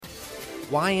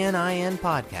YNIN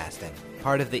Podcasting,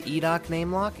 part of the EDOC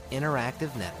NameLock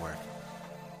Interactive Network.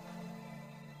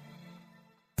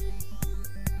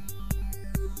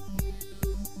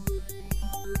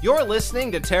 You're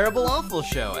listening to Terrible Awful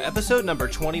Show, episode number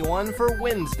 21 for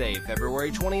Wednesday,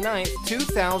 February 29th,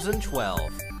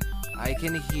 2012. I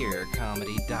can hear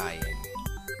comedy dying.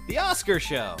 The Oscar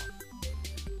Show.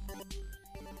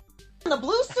 The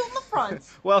blue suit in the front.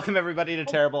 Welcome, everybody, to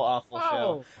Terrible Awful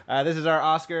Show. This is our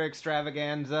Oscar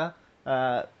extravaganza.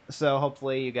 So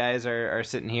hopefully you guys are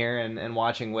sitting here and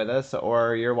watching with us,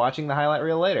 or you're watching the highlight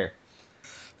reel later.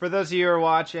 For those of you who are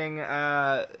watching,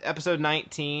 episode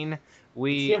 19...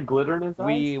 We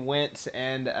went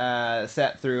and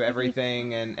sat through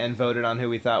everything and voted on who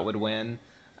we thought would win.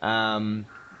 When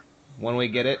we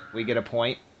get it, we get a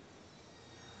point.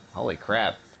 Holy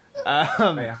crap.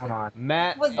 Wait, hold on.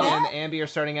 Matt and Ambi are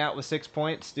starting out with 6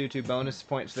 points due to bonus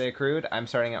points they accrued. I'm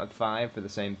starting out with 5 for the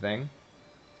same thing.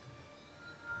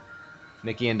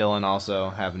 Nikki and Dylan also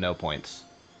have no points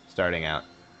starting out.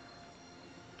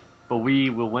 But we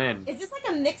will win. Is this like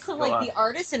a mix of like The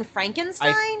Artist and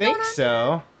Frankenstein? I think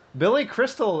so. Billy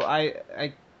Crystal,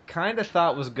 I kind of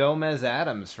thought was Gomez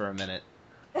Adams for a minute.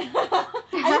 I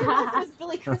didn't know it was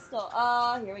Billy Crystal.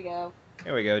 Here we go.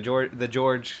 Here we go, the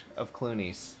George of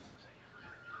Clooney's.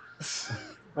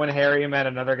 When Harry met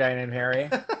another guy named Harry.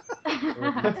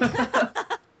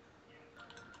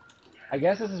 I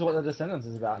guess this is what The Descendants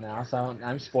is about now, so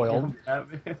I'm spoiled.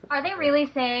 Are they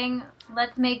really saying,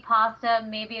 let's make pasta,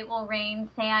 maybe it will rain,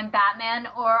 say I'm Batman,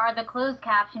 or are the closed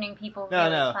captioning people really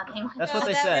fucking with That's it? what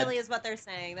they that said. That really is what they're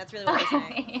saying. That's really what they're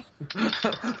saying.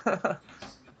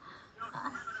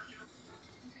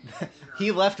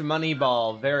 He left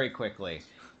Moneyball very quickly.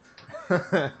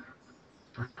 I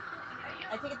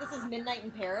think this is Midnight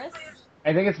in Paris.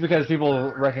 I think it's because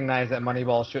people recognize that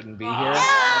Moneyball shouldn't be here.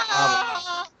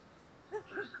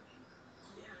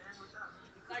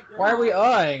 Why are we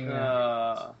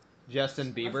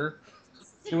Justin Bieber.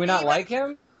 Do we not like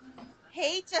him?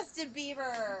 Hate Justin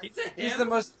Bieber. He's the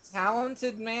most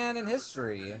talented man in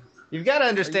history. You've got to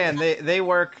understand, they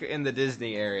work in the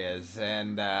Disney areas,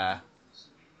 and,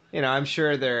 I'm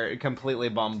sure they're completely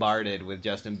bombarded with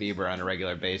Justin Bieber on a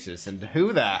regular basis. And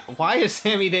why is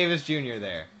Sammy Davis Jr.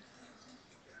 there?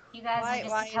 You guys are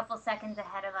just a couple seconds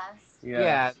ahead of us.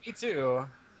 Yeah, me too.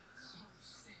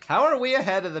 How are we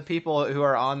ahead of the people who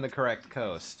are on the correct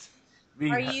coast?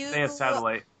 Are you... They have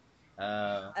satellite.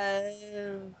 That's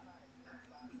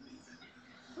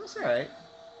alright.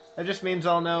 That just means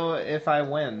I'll know if I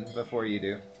win before you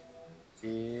do.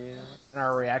 Yeah. And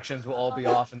our reactions will all be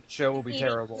off and the show will be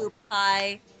terrible.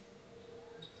 Pie.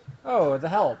 Oh, The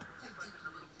Help.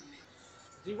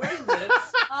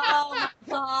 Oh my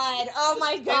god. Oh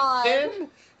my god. Tintin?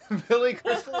 Billy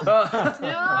Crystal? No! Oh,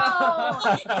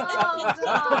 God.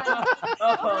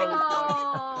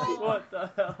 Oh. What the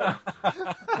hell?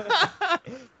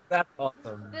 That's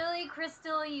awesome. Billy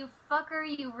Crystal, you fucker,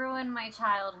 you ruined my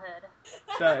childhood.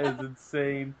 That is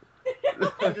insane.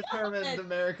 I'm determined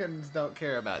Americans don't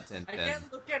care about Tintin. I can't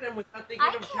look at him without thinking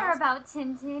I of care about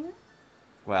Tintin.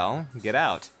 Well, get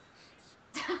out.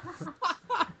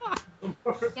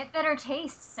 Get better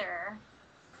taste, sir.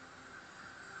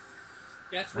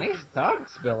 That's Nice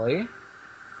ducks, Billy.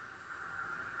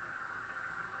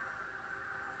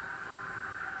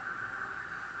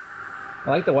 I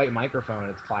like the white microphone.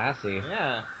 It's classy.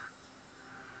 Yeah.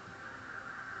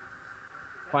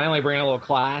 Finally bring a little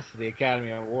class to the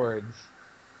Academy Awards.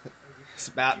 It's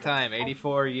about time.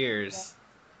 84 years.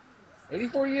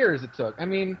 84 years it took. I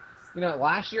mean,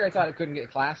 last year I thought it couldn't get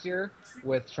classier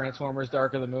with Transformers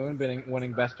Dark of the Moon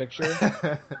winning Best Picture.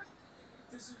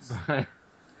 But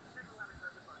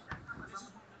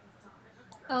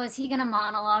Oh, is he gonna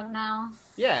monologue now?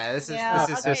 Yeah, this is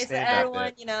Okay, so stand-up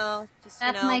everyone, bit.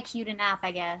 That's my cue to nap,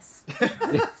 I guess.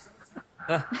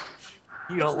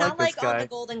 You It's don't not like this like on guy. the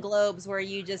Golden Globes where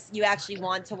you actually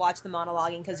want to watch the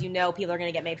monologuing because people are going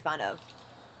to get made fun of.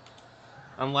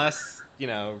 Unless,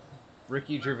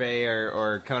 Ricky Gervais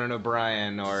or Conan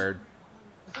O'Brien or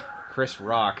Chris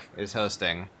Rock is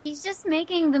hosting. He's just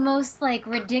making the most,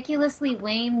 ridiculously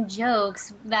lame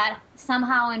jokes that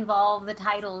somehow involve the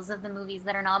titles of the movies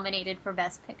that are nominated for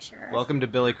Best Picture. Welcome to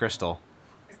Billy Crystal.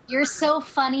 You're so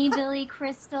funny, Billy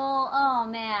Crystal. Oh,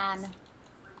 man.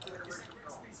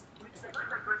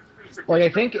 I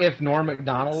think if Norm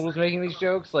Macdonald was making these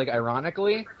jokes,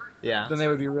 ironically, Yeah. then they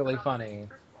would be really funny.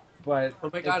 But Oh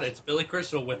my god, it's Billy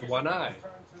Crystal with one eye.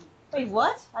 Wait,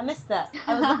 what? I missed that.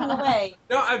 I was looking away.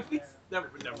 No, never.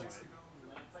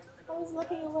 I was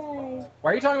looking away.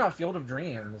 why are you talking about Field of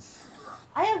Dreams?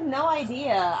 I have no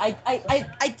idea.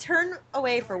 I turned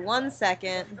away for 1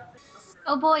 second.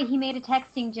 Oh boy, he made a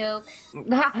texting joke.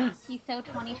 He's so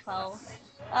 2012.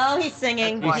 Oh, he's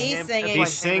singing. That's why He's him- singing.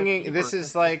 He's singing. This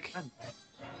is like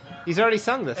he's already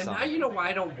sung this And song. now you know why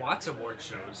I don't watch award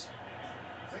shows.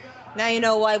 Now you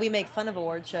know why we make fun of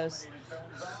award shows.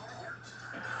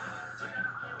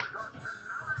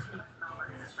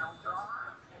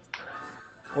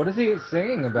 What is he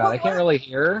singing about? I can't really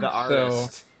hear. The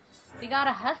artist. We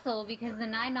gotta hustle because the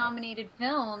 9 nominated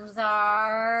films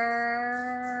are.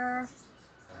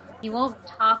 He won't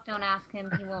talk. Don't ask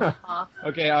him. He won't talk. So,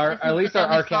 okay, This is at least the our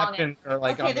dumbest song captains are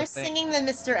like Okay, on they're the thing. singing the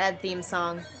Mr. Ed theme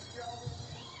song.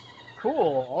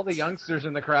 Cool. All the youngsters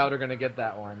in the crowd are gonna get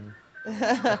that one.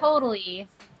 Totally.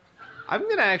 I'm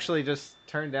gonna actually just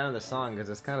turn down the song because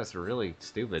it's kind of really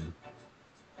stupid.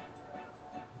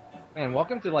 Man,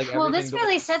 welcome to like Well, everything. this going-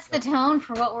 really sets the tone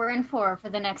for what we're in for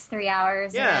the next 3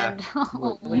 hours. Yeah. And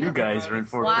Well, you guys are in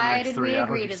for why the next did 3 we hours.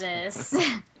 agree to this?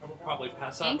 I will probably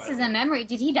pass out. Thanks by is then. a memory.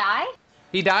 Did he die?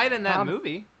 He died in that Um,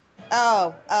 movie.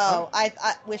 Oh, I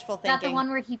wishful Is that thinking. the one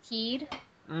where he peed?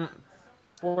 Mm.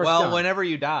 Forrest Well, Gump. whenever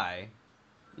you die,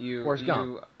 Forrest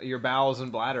Gump. your bowels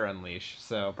and bladder unleash.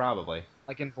 So probably,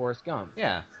 like in Forrest Gump.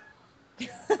 yeah.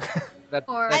 That,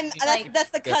 Or that's- like that's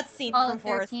the Yeah. cutscene Apollo from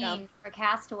Forrest 13 Gump. or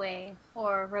Castaway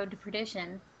or Road to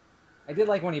Perdition. I did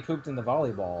like when he pooped in the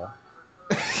volleyball.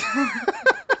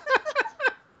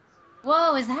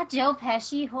 Whoa, is that Joe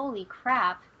Pesci? Holy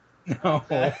crap. No.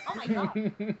 Oh my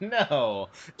god. No,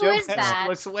 Who Joe is Pesci that?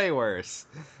 looks way worse.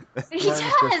 He does. Lawrence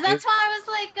Fishburne. That's why I was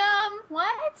like,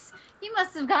 what? He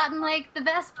must have gotten like the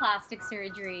best plastic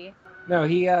surgery. No,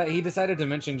 he decided to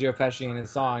mention Joe Pesci in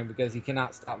his song because he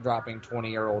cannot stop dropping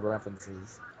 20-year-old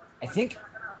references. I think,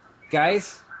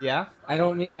 guys, Yeah, I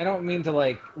don't mean to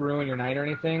like ruin your night or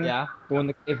anything. yeah.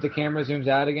 But if the camera zooms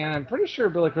out again, I'm pretty sure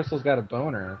Billy Crystal's got a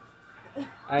boner.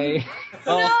 I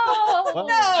No, Well,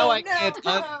 no, I can't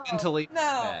no, mentally no.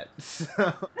 that.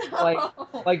 So.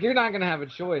 like you're not gonna have a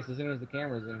choice as soon as the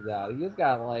camera zooms out. You just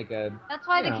got like a. That's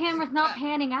why the Yeah. camera's not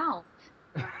panning out.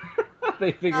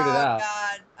 They figured it out.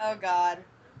 God. Oh god.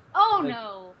 Oh Like-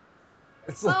 no.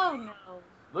 It's like, Oh no.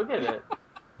 Look at it.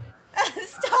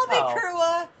 Stop Wow. it,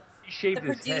 Krua. He shaved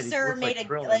The his head. He producer looks made like a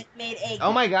Krillin. made a.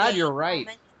 Oh my God, gay you're right.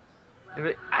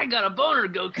 comment. I got a boner,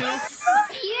 Goku.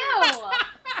 You.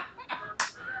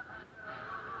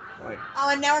 like, Oh,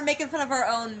 and now we're making fun of our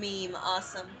own meme.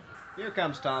 Awesome. Here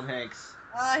comes Tom Hanks,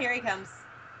 Oh, here he comes.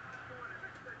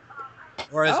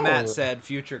 or as Oh. Matt said,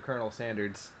 future Colonel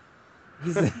Sanders.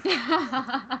 he's.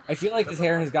 I feel like his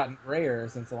hair has gotten grayer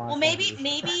since the last. Well, maybe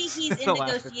movie. he's in The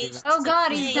last negotiations. Oh God,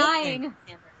 to he's play dying.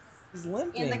 He's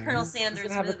limping. in the Colonel He's Sanders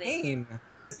gonna have movie. a pain.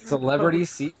 Celebrity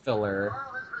seat filler,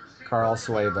 Carl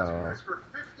Swaybo.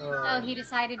 Oh, he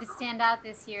decided to stand out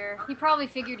this year. He probably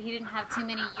figured he didn't have too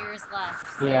many years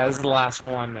left. Yeah, this is the last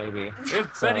one, maybe.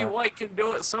 If So- Betty White can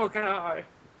do it, so can I.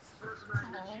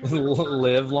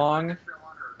 Live long.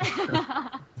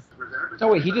 Oh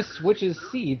wait, he just switches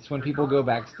seats when people go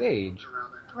backstage.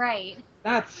 Right.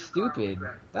 That's stupid.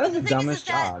 That But is the the thing is dumbest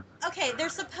that- job. Okay, they're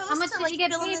supposed How much to did like he get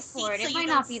fill in paid the for it? seat so It you might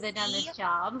don't not be the see dumbest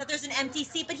job. that there's an empty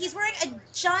seat, but he's wearing a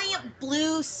giant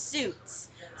blue suit.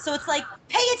 So it's like,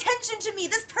 pay attention to me.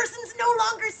 This person's no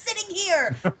longer sitting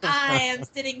here. I am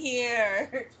sitting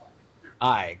here.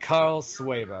 I, Carl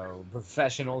Swaybo,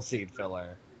 professional seat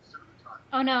filler.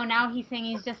 Oh no, now he's saying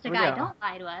he's just a Oh, guy. yeah. Don't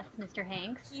lie to us, Mr.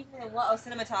 Hanks. Oh,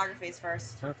 cinematography's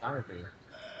first. Photography.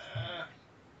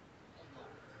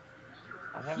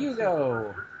 I haven't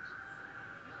Hugo.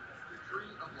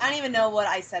 I don't even know what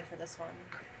I said for this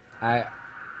one.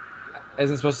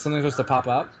 Isn't something supposed to pop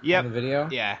up Yep. in the video?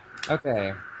 Yeah.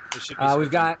 Okay. It should be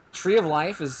We've got Tree of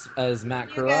Life as Matt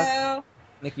Krua, Hugo,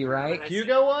 Nikki Wright,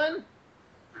 Hugo won.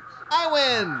 I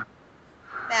win.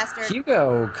 bastard.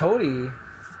 Hugo, Cody.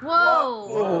 Whoa!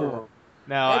 Whoa.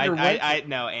 No, Andrew White- I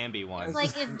no, Ambi won. It's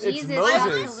like if It's Jesus got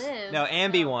to Moses. live. No,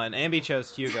 Ambi won. Ambi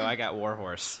chose Hugo. I got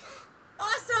Warhorse.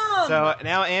 Awesome. So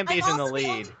now Ambi's I'm in also the the lead.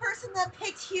 only person that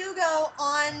picked Hugo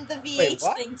on the VH Wait,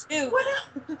 what? thing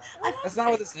too. That's not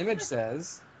what this image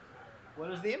says. What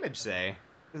does the image say?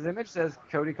 This image says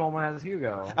Cody Coleman has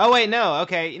Hugo. Oh wait, no.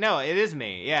 Okay, no, it is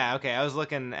me. Yeah, okay. I was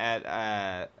looking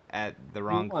at the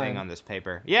wrong won. thing on this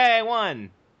paper. Yay, I won.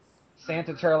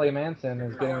 Santa Charlie Manson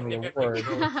is getting the award.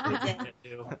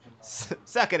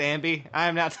 Suck it, Ambi.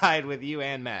 I'm now tied with you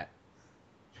and Matt.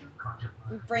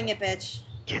 Bring it, bitch.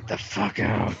 Get the fuck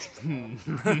out.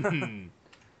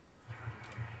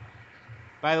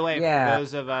 By the way, Yeah. for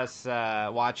those of us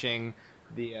watching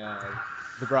the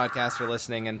broadcast or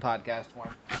listening in podcast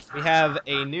form, we have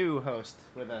a new host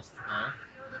with us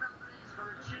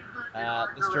today,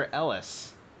 Mr.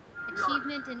 Ellis.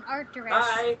 Achievement in art direction.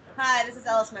 Hi. Hi, this is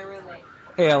Ellis, my roommate.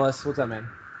 Hey Ellis, what's up, man?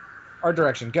 Art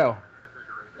direction, go.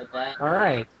 All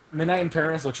right. Midnight in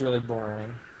Paris looks really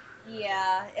boring.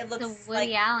 Yeah, it It's a looks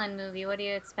Woody like Allen movie. What do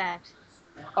you expect?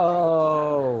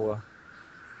 Oh.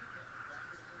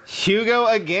 Hugo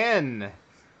again.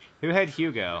 Who had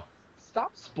Hugo?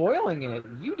 Stop spoiling it.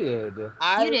 You did.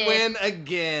 I did. win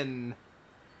again.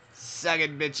 Suck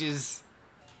it, bitches.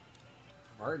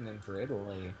 Martin in for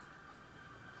Italy.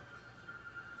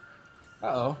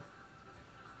 Uh-oh.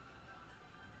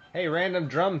 Hey, random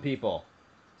drum people.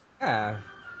 Yeah.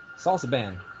 Salsa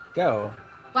band. Go.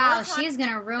 Wow, she's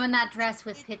gonna ruin that dress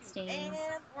with pit stains.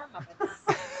 and or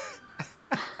Muppets.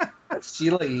 That's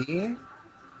Sheila E.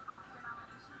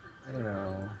 I don't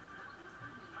know.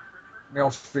 Meryl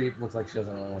Streep looks like she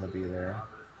doesn't really want to be there.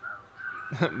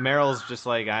 Meryl's just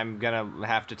like, I'm gonna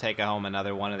have to take home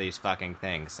another one of these fucking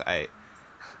things.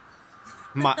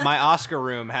 My Oscar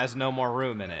room has no more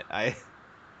room in it.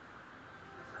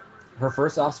 Her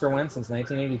first Oscar win since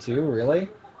 1982, really?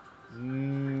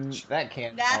 That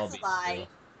can't all That's be a lie. true.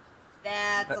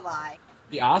 That's a lie.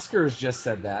 The Oscars just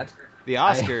said that. The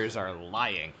Oscars are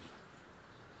lying.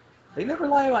 They never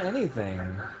lie about anything.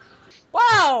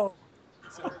 Wow!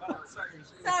 Sorry.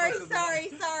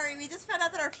 We just found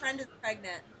out that our friend is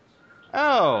pregnant.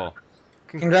 Oh.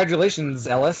 Congratulations,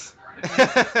 Ellis.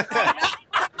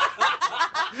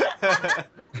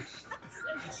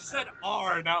 She said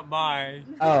R, not my.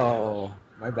 Oh,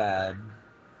 my bad.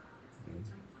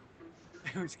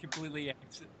 It was completely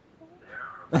accident.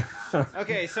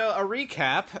 Okay, so a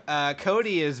recap.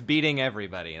 Cody is beating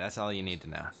everybody. That's all you need to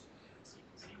know.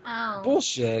 Oh.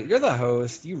 Bullshit. You're the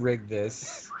host. You rigged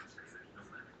this.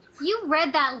 You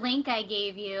read that link I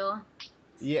gave you.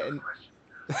 Yeah.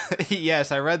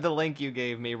 Yes, I read the link you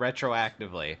gave me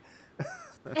retroactively.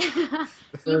 You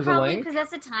There's a probably link?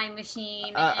 possess a time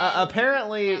machine.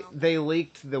 Apparently, and, they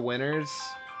leaked the winners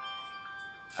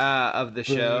of the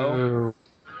show.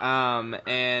 Ooh.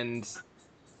 And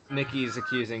Nikki's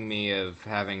accusing me of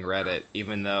having read it,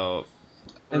 even though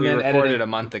And we then recorded editing. a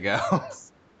month ago.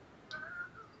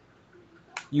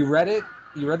 You read it.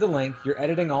 You read the link. You're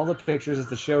editing all the pictures as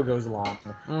the show goes along,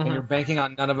 and you're banking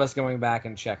on none of us going back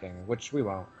and checking, which we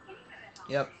won't.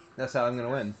 Yep, that's how I'm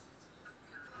gonna win.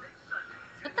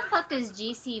 What the fuck does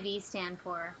GCV stand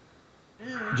for?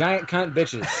 Giant cunt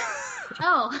bitches.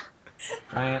 Oh.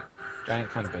 Giant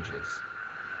cunt bitches.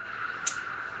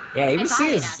 Yeah, I buy ABC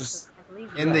it, is actually. just. I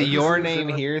believe In you. the Yeah, Your this is Name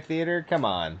a- Here theater? Come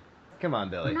on,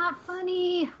 Billy. Not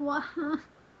funny. What? And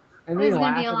It's they gonna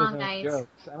laugh be a at long his own night.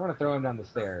 jokes. I want to throw him down the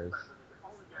stairs.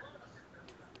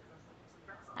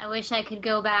 I wish I could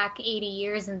go back 80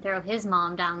 years and throw his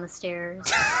mom down the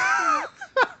stairs.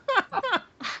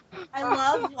 I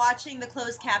love watching the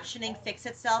closed captioning fix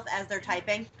itself as they're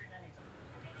typing.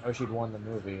 I wish he'd won the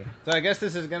movie. So I guess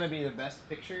this is gonna be the best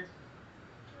picture.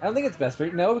 I don't think it's best for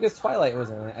no, because Twilight was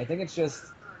in it. I think it's just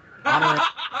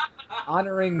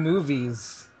honoring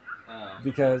movies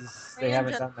because they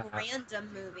haven't done that. Random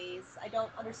movies. I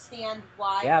don't understand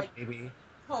why. Yeah, like, baby.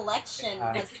 collection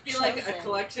I was I feel like a chosen.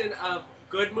 collection of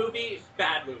good movie,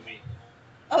 bad movie.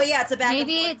 Oh yeah, it's a back.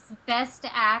 Maybe and it's best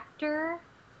actor.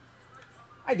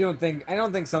 I don't think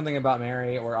Something About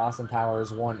Mary or Austin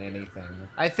Powers won anything.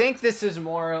 I think this is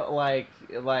more like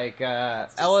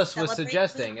Ellis was celebrate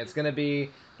suggesting. movies. It's gonna be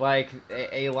like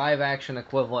a live action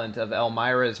equivalent of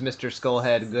Elmira's Mr.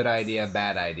 Skullhead. Good idea,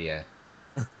 bad idea.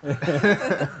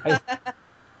 I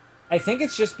think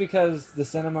it's just because the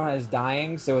cinema is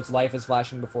dying, so its life is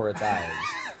flashing before its eyes.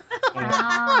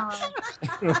 Oh.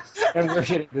 And we're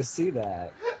getting to see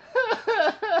that.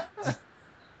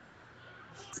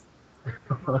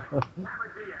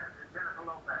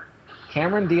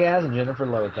 Cameron Diaz and Jennifer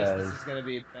Lopez. This is gonna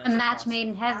be A match made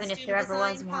in heaven if costume there ever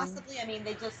was design, one. Possibly. I mean,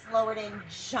 they just lowered in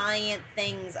giant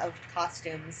things of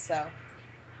costumes. So,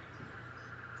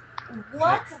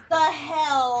 what the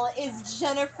hell is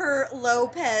Jennifer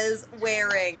Lopez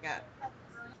wearing?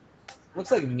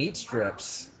 Looks like meat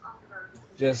strips.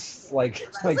 Just like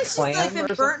Looks like she's like clam been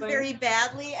or burnt something. very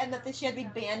badly, and that she had to be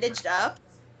bandaged up.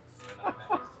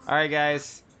 All right,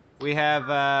 guys. We have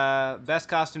best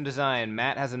costume design.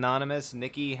 Matt has Anonymous.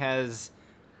 Nikki has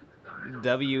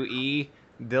WE.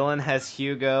 Dylan has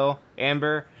Hugo.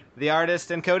 Amber, the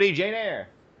artist, and Cody, Jane Eyre.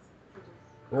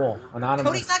 Cool.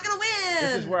 Anonymous. Cody's not gonna win.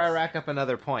 This is where I rack up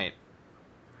another point.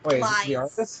 Wait, Lies. the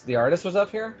artist? The artist was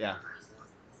up here? Yeah.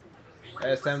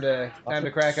 It's time to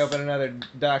crack open another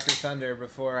Dr. Thunder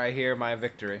before I hear my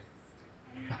victory.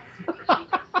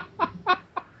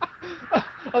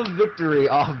 A victory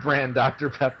off-brand Dr.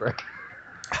 Pepper.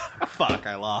 Fuck,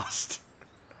 I lost.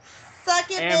 Suck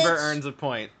it, Amber bitch. earns a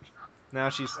point. Now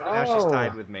she's Oh.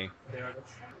 tied with me.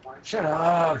 Shut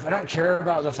up! I don't care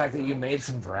about the fact that you made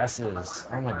some dresses.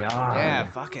 Oh my god. Yeah,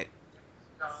 fuck it.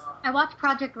 I watched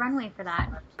Project Runway for that.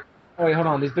 Oh wait, hold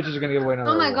on. These bitches are gonna give away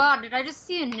another. Oh my award. god, did I just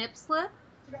see a nip slip?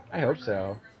 I hope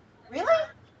so. Really?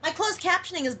 My closed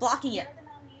captioning is blocking it.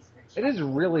 It is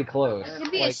really close. It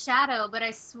could be a shadow, but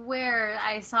I swear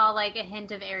I saw like a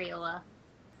hint of areola.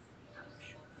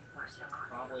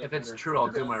 If it's true, I'll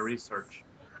do my research.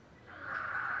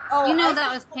 Oh, You know I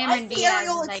that was see- Cameron I see Diaz's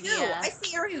areola idea. too. I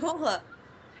see areola.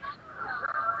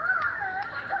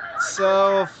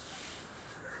 So,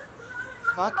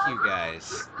 fuck you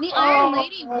guys. The Iron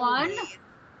Lady won?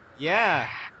 Yeah.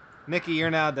 Nikki,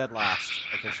 you're now dead last,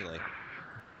 officially.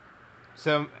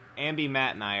 So, Ambi,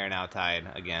 Matt, and I are now tied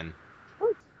again.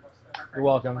 You're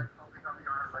welcome.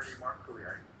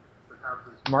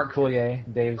 Mark Coulier,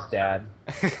 Dave's dad.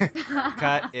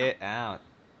 Cut it out.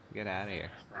 Get out of here.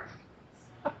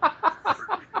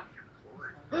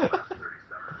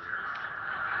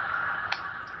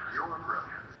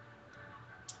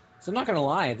 So I'm not gonna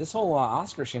lie, this whole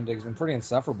Oscar shindig's been pretty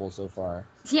insufferable so far.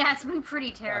 Yeah, it's been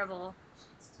pretty terrible.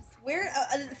 Where,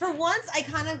 for once, I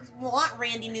kind of want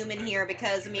Randy Newman here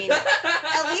because, I mean,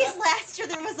 at least last year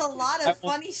there was a lot of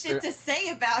funny shit to say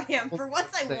about him. For once,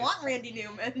 I want Randy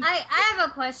Newman. I have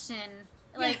a question.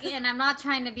 Like, and I'm not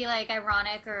trying to be like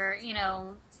ironic or, you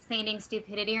know, feigning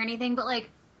stupidity or anything, but like,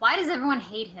 why does everyone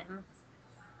hate him?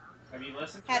 Have you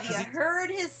listened Have you heard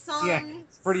his songs? Yeah,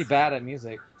 he's pretty bad at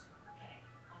music.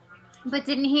 But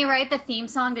didn't he write the theme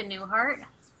song to Newhart?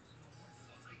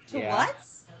 To Yeah. what?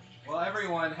 Well,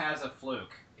 everyone has a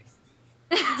fluke.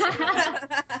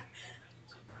 I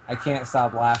can't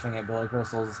stop laughing at Billy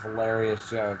Crystal's hilarious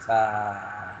jokes.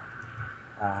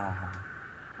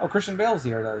 Oh, Christian Bale's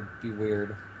here to be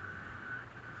weird.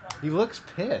 He looks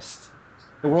pissed.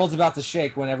 The world's about to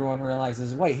shake when everyone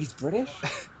realizes, wait, he's British?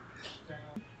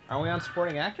 Are we on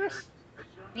supporting actress?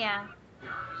 Yeah.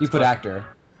 You put actor.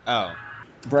 Oh.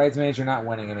 Bridesmaids, you're not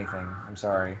winning anything. I'm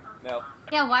sorry. Nope.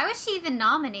 Yeah, why was she even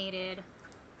nominated?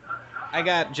 I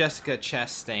got Jessica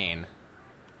Chastain.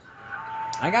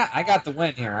 I got the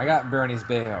win here. I got Bernice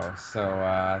Bejo.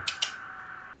 So,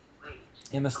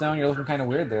 Emma Stone, you're looking kind of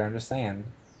weird there. I'm just saying.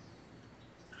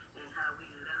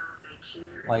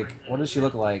 Like, what does she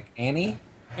look like? Annie?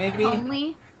 Maybe?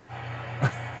 Only?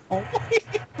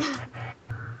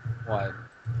 What?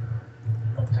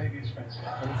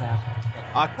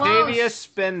 Octavia Whoa.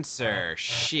 Spencer.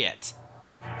 Shit.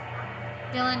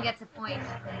 Dylan gets a point.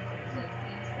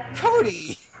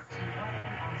 Cody!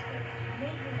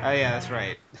 Oh yeah, that's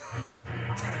right.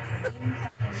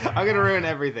 I'm gonna ruin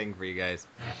everything for you guys.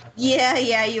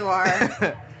 Yeah, you are.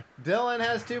 Dylan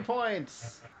has 2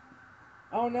 points.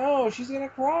 Oh no, she's gonna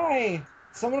cry.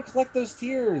 Someone collect those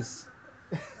tears.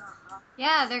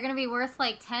 Yeah, they're gonna be worth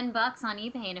like $10 on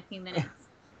eBay in a few minutes.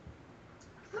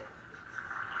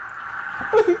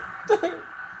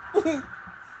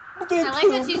 I like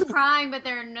that she's crying, but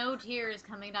there are no tears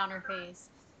coming down her face.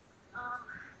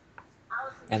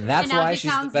 And that's And now why she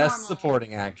she's the sounds best normal.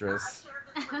 supporting actress.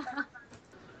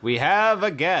 We have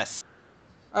a guest.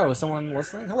 Oh, is someone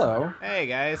listening? Hello. Hey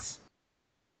guys.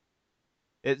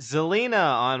 It's Zelina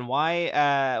on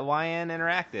YN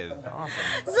Interactive. Awesome.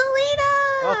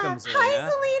 Zelina! Welcome, Zelina. Hi,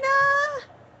 Zelina!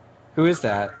 Who is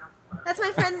that? That's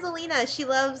my friend Zelina. She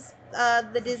loves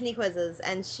the Disney quizzes,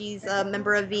 and she's a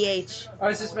member of VH. I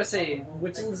was just about to say,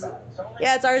 which is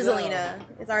Yeah, it's our Zelina.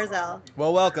 It's our Zell.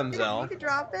 Well, welcome, You Zell. could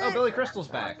drop it. Oh, Billy Crystal's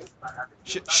back.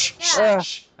 Shh, shh, shh, Yeah.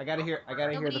 shh. I gotta hear the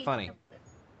Nobody- funny.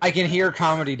 I can hear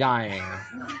comedy dying.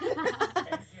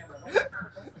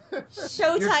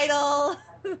 Show title.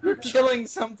 You're killing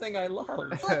something I love.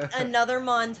 Another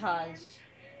montage.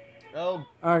 Oh,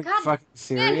 Are you God,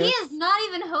 fucking Man, he serious? is not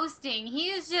even hosting. He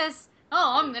is just,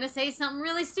 oh, I'm gonna say something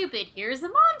really stupid. Here's the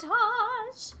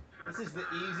montage. this is the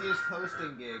easiest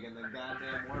hosting gig in the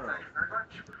goddamn world.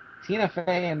 Tina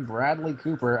Fey and Bradley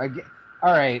Cooper.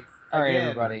 All right, Again,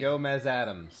 everybody. Gomez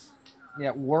Adams.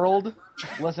 Yeah, world,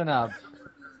 listen up.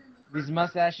 These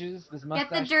mustaches, this mustache.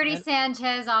 Get the dirty trend,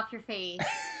 Sanchez off your face.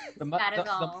 the, mu- That is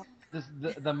the- all.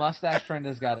 the mustache trend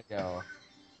has got to go.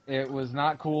 It was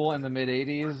not cool in the mid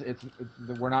 '80s.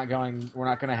 We're not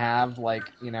gonna have like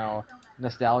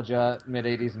nostalgia mid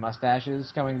 '80s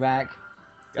mustaches coming back.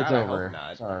 God, It's I hope over.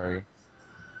 not. Sorry.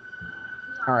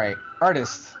 All right,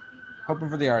 artist. Hoping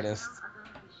for the artist.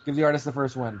 Give the artist the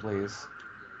first win, please.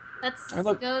 Let's Hey,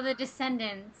 look. go the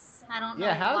Descendants. I don't know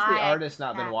Yeah, how's why the I artist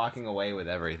not been picked walking away with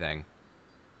everything?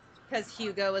 Because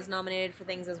Hugo was nominated for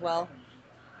things as well.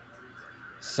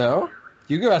 So,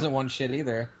 Hugo hasn't won shit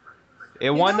either. It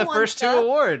won the won first 2 stuff.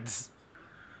 awards.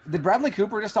 Did Bradley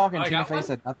Cooper just talk and I Tina got Fey one.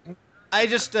 said nothing? I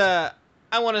just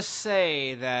I want to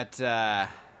say that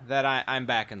I'm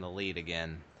back in the lead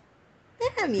again.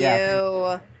 Damn Yeah.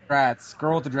 you. Rats.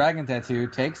 Girl with the dragon tattoo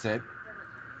takes it.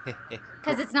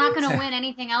 Because it's not going to win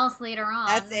anything else later on.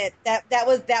 That's it. That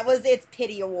was its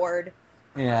pity award.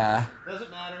 Yeah.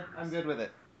 Doesn't matter. I'm good with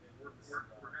it.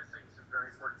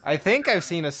 I think I've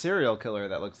seen a serial killer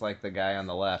that looks like the guy on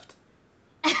the left.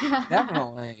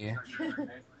 Definitely.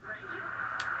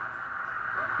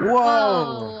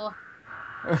 Whoa.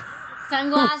 Whoa.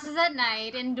 Sunglasses at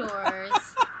night, indoors.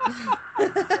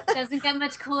 Doesn't get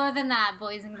much cooler than that,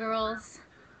 boys and girls.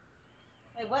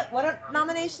 Wait, what a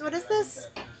nomination? What is this?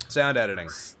 Sound editing.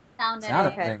 Sound Sound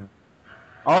editing. thing.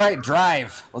 All right,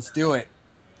 Drive. Let's do it.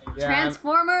 Yeah,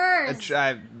 Transformers!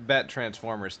 I bet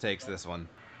Transformers takes this one.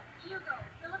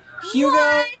 Hugo.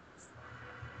 What?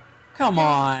 Come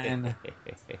on.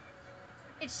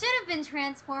 It should have been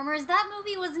Transformers. That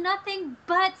movie was nothing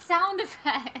but sound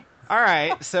effects. All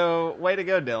right, so way to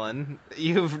go, Dylan.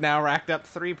 You've now racked up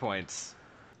 3 points.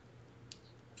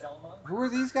 Who are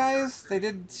these guys? They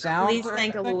did sound. Please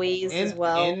thank Louise as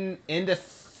well.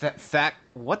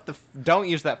 What the? Don't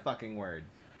use that fucking word.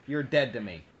 You're dead to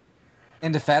me.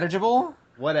 Indefatigible?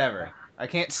 Whatever. I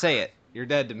can't say it. You're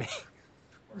dead to me.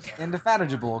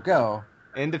 Indefatigible. Go.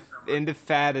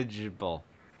 Indefatigible.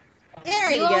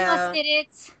 There you almost go. did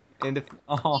it. Indef.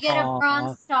 Oh. You get a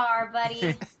bronze star,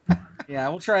 buddy. Yeah,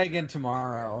 we'll try again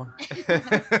tomorrow.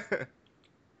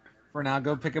 For now,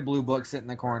 go pick a blue book, sit in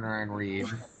the corner, and read.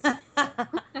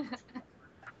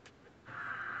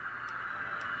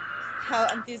 How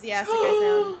enthusiastic I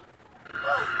sound.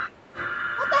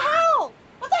 What the hell?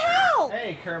 What the hell?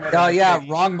 Hey, Kermit. Oh yeah,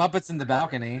 wrong Muppets in the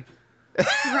balcony.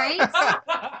 Right?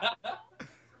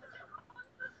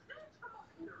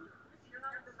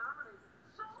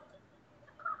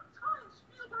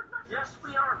 Yes,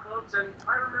 we are, folks, and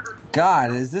I remember.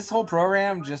 God, is this whole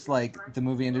program just like the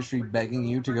movie industry begging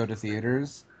you to go to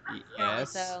theaters?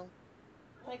 Yes. So,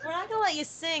 like, we're not gonna let you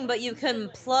sing, but you can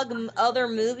plug other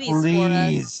movies for us.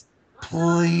 Please,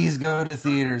 please go to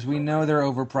theaters. We know they're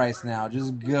overpriced now.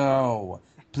 Just go,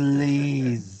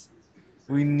 please.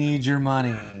 We need your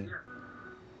money.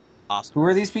 Awesome. Who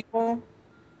are these people?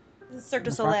 This is Cirque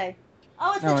du Soleil.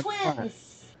 Oh, it's No, the it's fine. twins.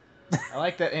 I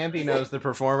like that Ambi knows the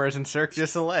performers in Cirque du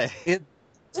Soleil.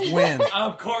 Twins.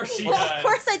 Of course she Well, does. of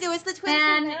course I do. It's the twins.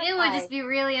 Man, from it would Verify. just be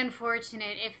really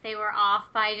unfortunate if they were off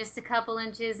by just a couple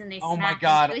inches and they Oh my smacked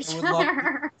God, into each I would love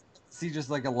other. See just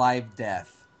like a live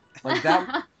death. Like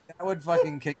that would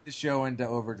fucking kick the show into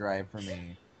overdrive for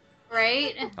me.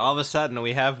 Right? All of a sudden,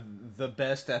 we have the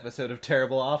best episode of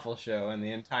Terrible Awful Show in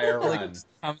the entire Like run. it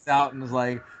comes out and is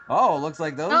like, oh, looks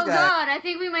like those Oh guys. God, I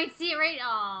think we might see it right.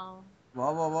 Oh.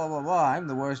 Blah blah blah blah blah. I'm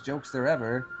the worst jokester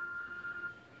ever.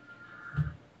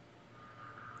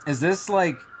 Is this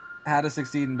like how to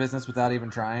succeed in business without even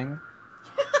trying?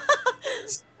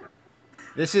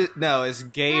 This is it's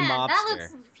gay Man, mobster. that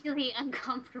looks really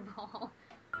uncomfortable.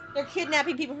 They're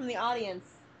kidnapping people from the audience.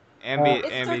 Ambi, It's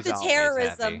Ambi's the always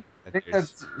terrorism. happy I that think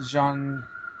there's- that's Jean.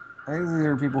 I think these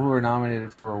are people who are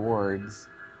nominated for awards.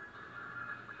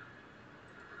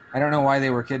 I don't know why they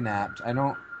were kidnapped. I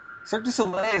don't. Cirque du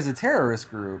Soleil is a terrorist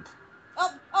group.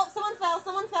 Oh, someone fell.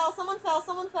 Someone fell. Someone fell.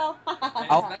 Someone fell.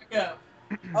 I'll- Back up.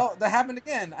 Oh, that happened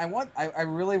again. I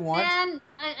really want. And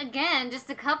again, just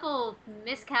a couple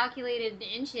miscalculated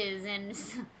inches, and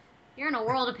you're in a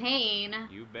world of pain.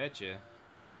 You betcha.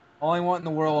 All I want in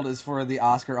the world is for the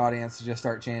Oscar audience to just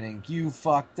start chanting, "You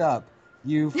fucked up.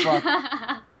 You fucked."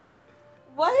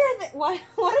 What are they? What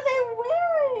are they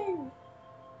wearing?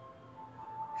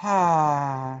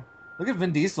 Ah, look at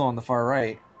Vin Diesel on the far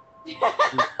right. It's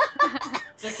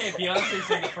okay, Beyonce's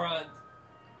in the front.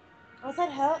 Was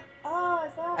that hell? Oh,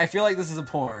 is that? I feel like this is a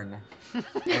porn.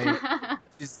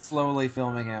 She's slowly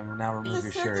filming him. Now remove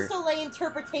It's your a Cirque du shirt. Soleil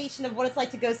interpretation of what it's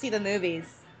like to go see the movies.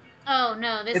 Oh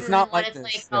no, this It's isn't not what like it's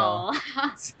this, like all.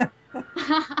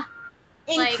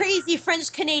 In Like- crazy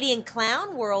French Canadian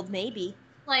clown world, maybe.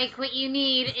 Like what you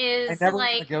need I is never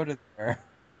want to like go to there.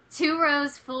 2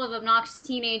 rows full of obnoxious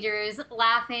teenagers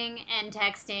laughing and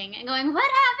texting and going, "What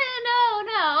happened? Oh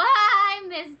no, I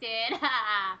missed it."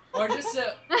 Or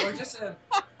just a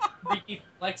freaky,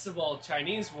 flexible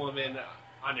Chinese woman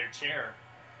on her chair.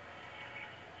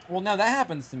 Well, no, that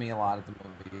happens to me a lot at the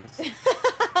movies.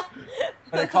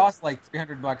 But it costs like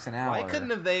 $300 an hour. Why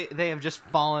couldn't have they have just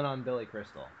fallen on Billy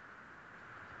Crystal?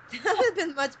 That would have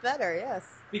been much better, yes.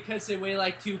 Because they weigh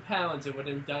like 2 pounds, it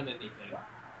wouldn't have done anything.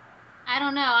 I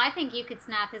don't know. I think you could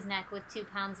snap his neck with 2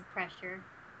 pounds of pressure.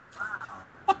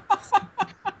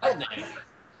 At night.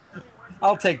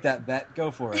 I'll take that bet.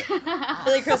 Go for it.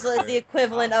 Billy Crystal is the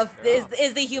equivalent of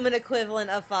is the human equivalent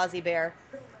of Fozzie Bear.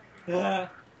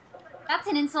 That's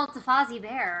an insult to Fozzie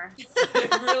Bear.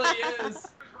 It really is.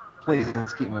 Please,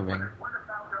 let's keep moving.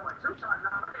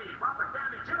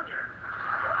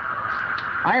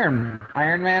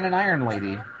 Iron Man and Iron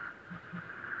Lady.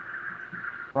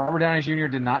 Robert Downey Jr.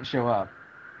 did not show up.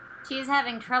 She's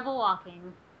having trouble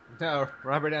walking. No,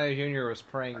 Robert Downey Jr. was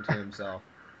praying to himself.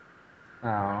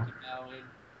 Oh.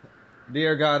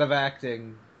 Dear God of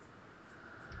acting,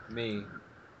 me.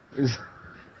 Well,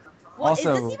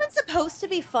 Also- is this even supposed to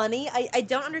be funny? I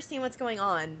don't understand what's going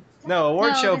on. No,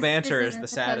 award No, show this banter is isn't the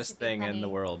supposed saddest to be thing in funny. the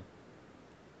world.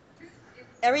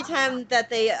 Every time that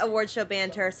they award show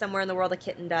banter, somewhere in the world a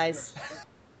kitten dies.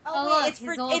 Oh, wait, look,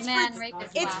 his old man raped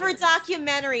his it's for wife.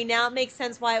 documentary. Now it makes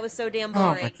sense why it was so damn Oh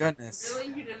boring. my goodness. Really?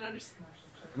 You didn't understand?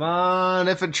 Come on,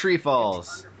 if a tree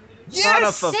falls.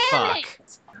 Yes! Son of a Damn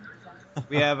fuck.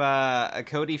 We have a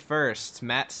Cody first,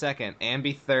 Matt second,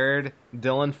 Ambi third,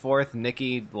 Dylan fourth,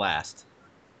 Nikki last.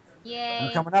 Yay.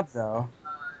 I'm coming up though.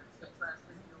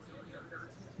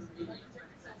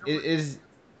 Is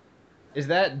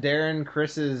that Darren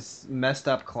Chris's messed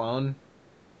up clone?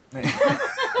 And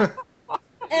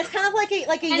it's kind of like a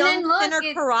And young then look, Fenner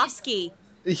it's- Karofsky.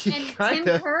 And Tim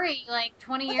Kinda. Curry, like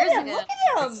 20 Look years at him! ago. Look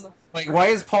at him! Like, why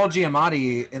is Paul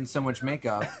Giamatti in so much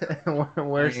makeup?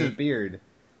 Where's his beard?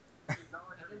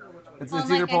 It's Well,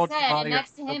 either like Paul I said, Giamatti and or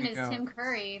next to him Poppy is Go. Tim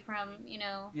Curry from,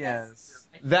 Yes.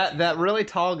 That really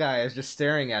tall guy is just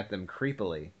staring at them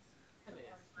creepily.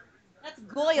 That's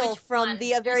Goyle Which from one? the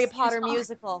Harry Just Potter tall.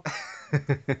 musical.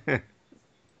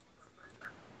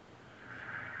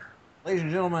 Ladies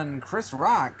and gentlemen, Chris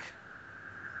Rock.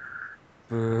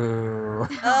 Boo.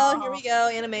 Oh, here we go,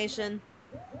 animation.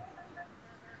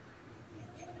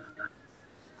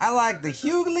 I like the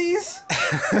Hughleys.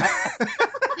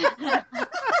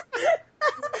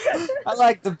 I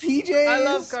like the PJs. I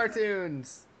love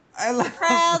cartoons. I love.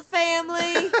 Proud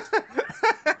family.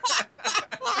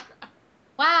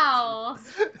 wow.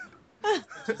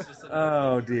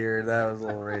 Oh dear, that was a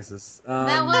little racist.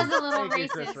 That was a little Thank you,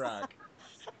 Chris racist. Rock.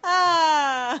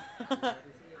 Ah.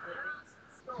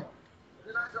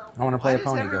 I want to play Why a does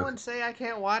pony everyone goat. say I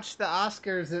can't watch the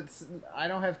Oscars? I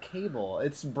don't have cable.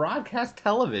 It's broadcast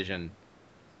television.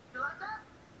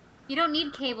 You don't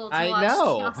need cable to I watch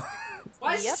know. the Oscars.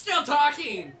 Why is he Yep. still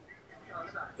talking?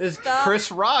 It's Stop.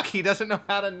 Chris Rock. He doesn't know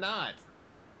how to not.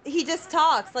 He just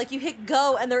talks like you hit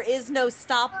go and there is no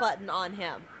stop button on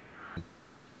him.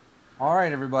 All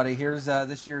right, everybody. Here's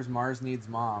this year's Mars Needs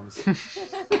Moms.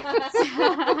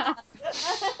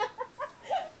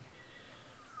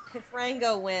 If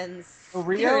Rango wins, Oh,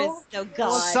 Rio? there is no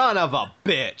God. Son of a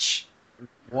bitch.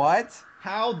 What?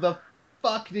 How the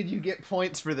fuck did you get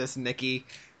points for this, Nikki?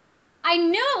 I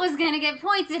knew it was gonna get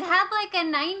points. It had like a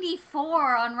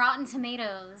 94 on Rotten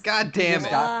Tomatoes. God damn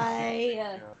it.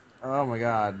 Why? Oh my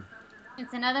god.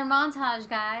 It's another montage,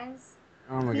 guys.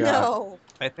 Oh my god. No.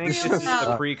 I think This this is show the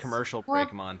sucks. pre-commercial break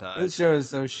montage. This show is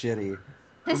so shitty.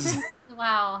 This is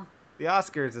wow. The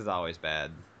Oscars is always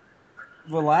bad.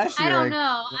 Well, last year I don't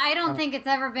know. I don't think it's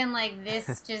ever been like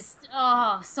this. Just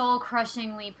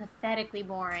soul-crushingly, pathetically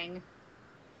boring.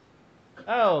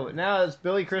 Oh, now it's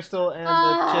Billy Crystal and the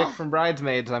Ah. chick from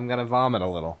Bridesmaids. I'm gonna vomit a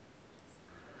little.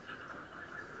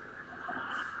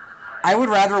 I would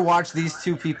rather watch these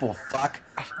two people fuck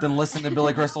than listen to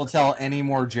Billy Crystal tell any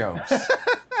more jokes.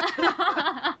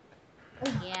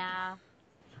 Yeah.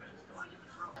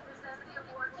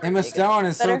 Emma Stone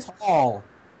is so Better. tall.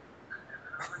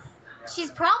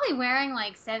 She's probably wearing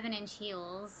like 7-inch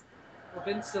heels. Well,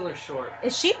 Ben Stiller's short.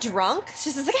 Is she drunk?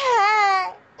 She's just like,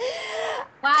 ah.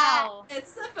 Wow.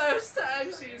 It's the first time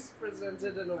she's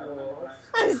presented an award.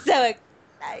 I'm so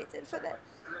excited for that.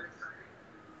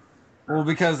 Well,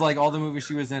 because like all the movies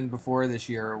she was in before this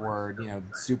year were,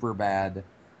 super bad.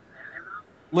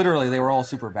 Literally, they were all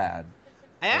super bad.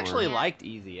 I actually Yeah. liked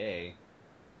Easy A.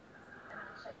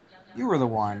 You were the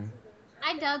one.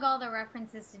 I dug all the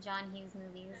references to John Hughes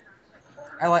movies.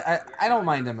 I don't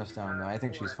mind Emma Stone though. I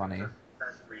think she's funny.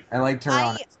 I liked her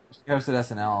on. She hosted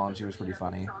SNL and she was pretty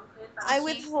funny. I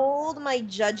withhold my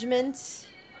judgment.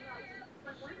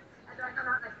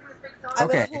 I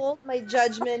Okay. withhold my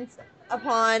judgment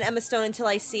upon Emma Stone until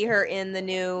I see her in the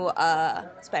new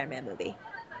Spider-Man movie.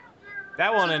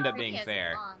 That won't She's end up pretty being as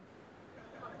fair. long.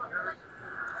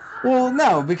 Well,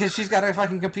 no, because she's got to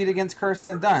fucking compete against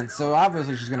Kirsten Dunst, so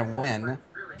obviously she's gonna win.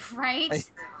 Right?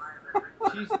 She's,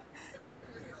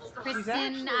 Kristen,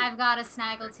 actually- I've got a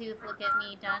snaggletooth. Look at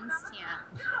me, Dunst. Yeah.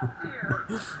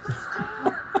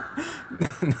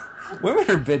 Women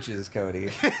are bitches, Cody.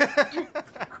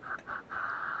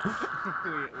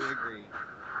 we agree.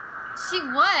 She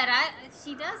would.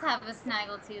 She does have a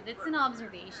snaggletooth. It's an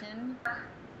observation.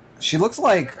 She looks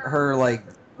like her like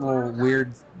little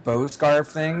weird bow scarf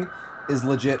thing is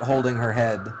legit holding her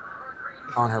head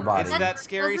on her body. It's that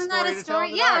scary Wasn't story that a to tell in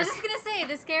story? the Yeah, I was dark. just gonna say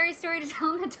the scary story to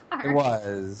tell in the dark. It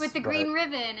was with the but- green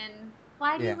ribbon. And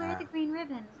why do you wear Yeah. the green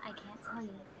ribbon? I can't tell you.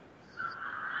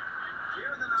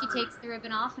 She takes the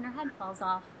ribbon off and her head falls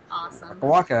off. Awesome.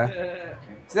 Waka.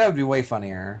 See, that would be way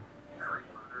funnier.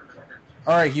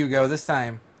 All right, Hugo. This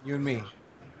time, you and me.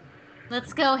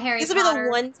 Let's go, Harry This will be Potter. the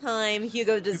one time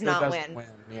Hugo does Hugo not doesn't win.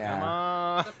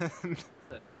 Yeah. Come on.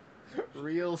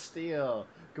 Real steel.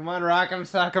 Come on, Rock'em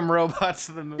Sock'em Robots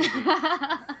to the movie.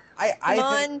 I Come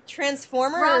think, on,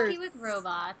 Transformers. Rocky with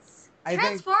robots. I think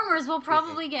Transformers will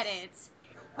probably get it.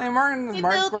 hey, Martin. We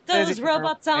Martin built Scorsese those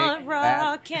robots on made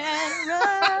rock and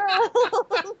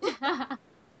roll.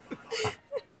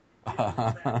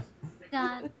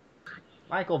 God.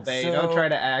 Michael Bay, So- don't try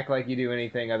to act like you do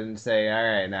anything other than say, all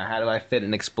right, now how do I fit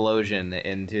an explosion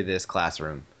into this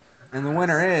classroom? and the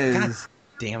winner is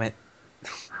Damn it.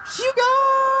 Hugo!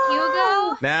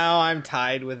 Hugo? Now I'm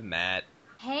tied with Matt.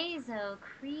 Hazel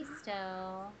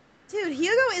Cristo. Dude,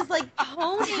 Hugo is like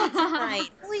honing tonight.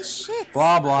 Holy shit.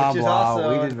 blah blah Which is blah.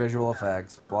 also- We did visual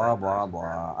effects. Blah blah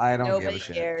blah. I don't Nobody give a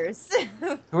shit. cares.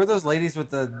 Who are those ladies with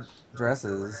the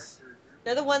dresses?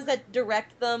 They're the ones that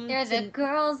direct them. They're the to-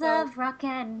 girls of rock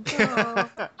and roll.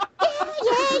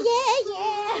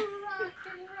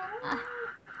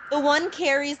 The one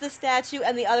carries the statue,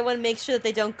 and the other one makes sure that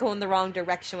they don't go in the wrong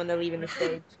direction when they're leaving the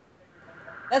stage.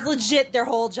 That's legit their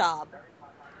whole job.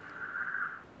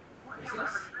 Is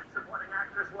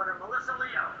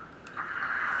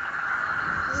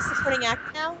this supporting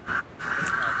act now?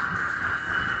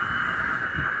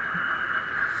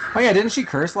 Oh yeah, didn't she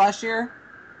curse last year?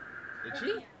 Did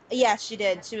she? Yeah, she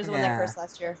did. She was the one that Yeah. cursed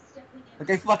last year. Like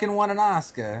I fucking won an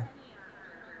Oscar.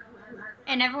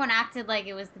 And everyone acted like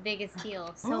it was the biggest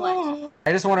deal. So what?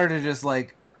 I just want her to just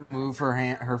like move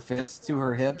her fists to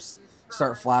her hips,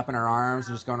 start flapping her arms,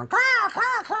 and just going.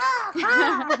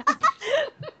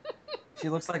 She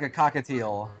looks like a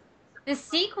cockatiel. The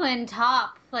sequin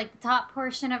top, like the top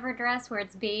portion of her dress where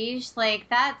it's beige, like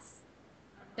that's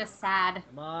just sad.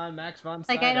 Come on, Max von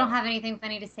Like I Sydow. don't have anything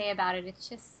funny to say about it. It's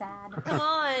just sad. Come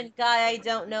on, guy I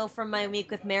don't know from my week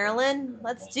with Marilyn.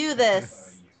 Let's do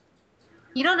this.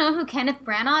 You don't know who Kenneth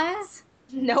Branagh is?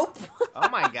 Nope. Oh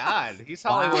my god, he's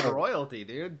Wow. Hollywood royalty,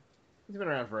 dude. He's been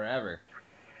around forever.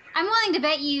 I'm willing to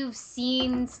bet you've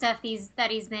seen stuff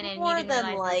that he's been in. More you didn't than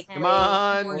realize it was likely. him. Come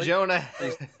on, Really? Jonah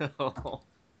Hill.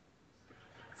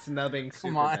 Snubbing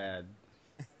Come on.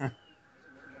 Superbad.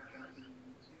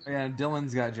 Yeah,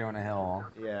 Dylan's got Jonah Hill.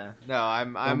 Yeah. No,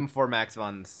 I'm for Max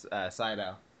von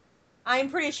Sydow. I'm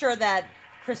pretty sure that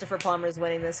Christopher Plummer is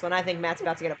winning this one. I think Matt's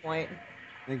about to get a point.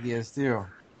 I think he is too.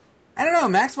 I don't know.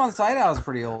 Max von Sydow is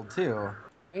pretty old too.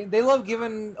 I mean, they love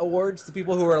giving awards to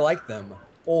people who are like them,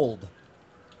 old.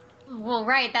 Well,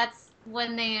 right. That's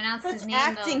when they announced his Such name.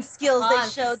 acting though. skills they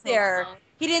Applause showed so there. low.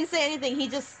 He didn't say anything. He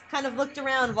just kind of looked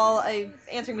around while a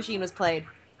answering machine was played.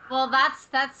 Well,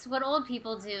 that's what old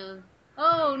people do.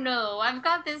 Oh no, I've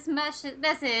got this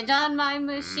message on my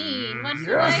machine. What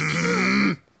do I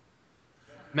do?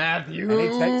 Matthew. And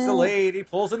he takes the lead. He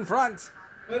pulls in front.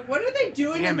 What are they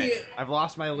doing Damn in it! I've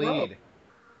lost my lead.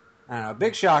 I don't know.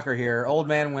 Big shocker here. Old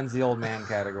man wins the old man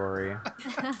category.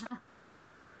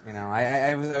 You know,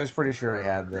 I was pretty sure he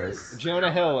had this.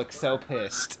 Jonah Hill looks so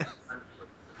pissed.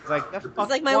 He's like, the fuck It's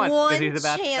like my what? 'Cause one he's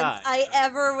about to chance die. I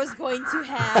ever was going to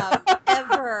have.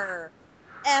 Ever.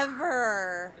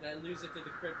 Ever. And I lose it to the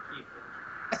crypt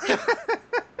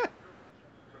keeper.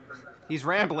 He's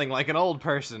rambling like an old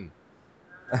person.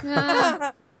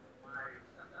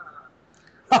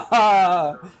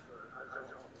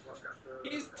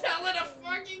 He's telling a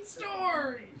fucking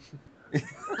story.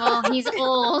 Well, he's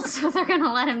old, so they're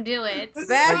gonna let him do it. I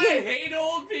Back hate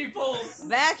old people.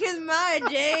 in my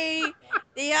day,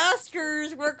 the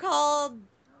Oscars were called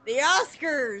the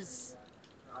Oscars.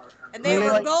 And they Really,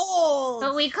 were like- gold.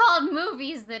 But we called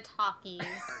movies the talkies.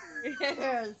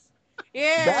 Yes. Back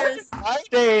Yes. in my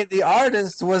day, the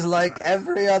artist was like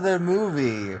every other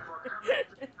movie.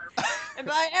 And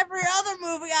by every other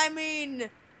movie, I mean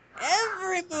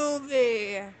every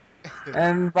movie.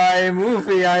 And by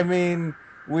movie, I mean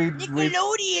we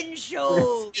Nickelodeon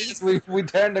shows. we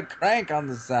turned a crank on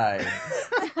the side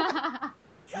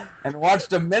and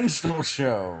watched a minstrel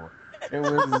show. It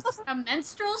was A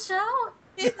minstrel show?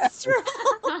 It's true.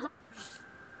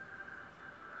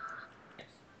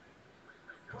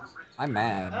 I'm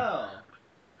mad. Oh,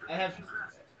 I have.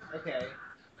 Okay,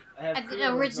 I have three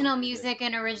Original music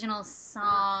and original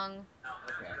song.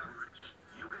 Okay.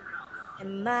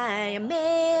 Am I a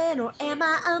man or am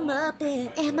I a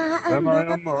Muppet? Am I a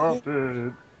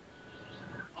Muppet?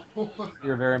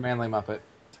 You're a very manly Muppet.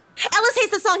 Ellis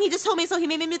hates the song. He just told me, so he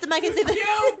made me mute the mic and say that.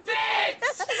 You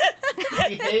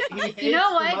bitch! You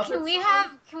know what? Can we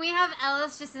have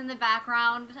Ellis just in the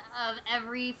background of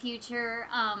every future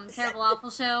Terrible Awful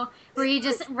show where he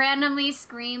just randomly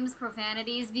screams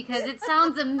profanities because it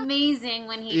sounds amazing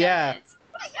when he does it.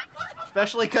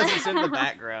 Especially because it's in the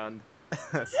background.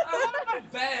 I'm on my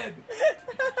bed.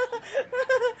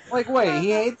 Like, wait,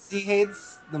 he hates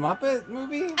the Muppet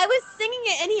movie? I was singing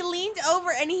it and he leaned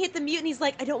over and he hit the mute and he's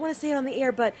like, I don't want to say it on the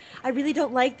air, but I really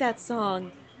don't like that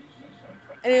song.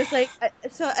 And it was like,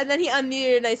 and then he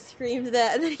unmuted and I screamed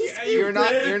that, and then he screamed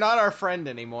You're not our friend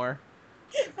anymore.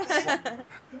 I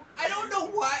don't know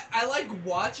why I like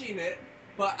watching it,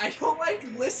 but I don't like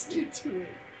listening to it.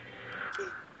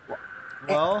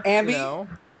 Well, Ambi?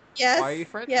 Yes. why are you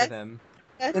friends yes. with him?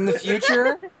 Yes. In the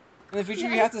future, you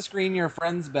have to screen your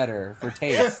friends better for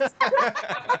taste.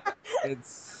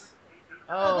 It's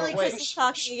Billy Crystal's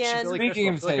talking again. Speaking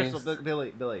of taste.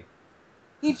 Billy.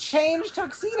 He changed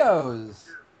tuxedos.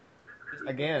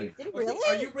 Again. Did he really?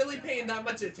 Are you really paying that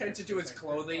much attention to his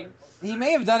clothing? He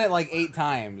may have done it like 8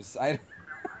 times.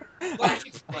 Black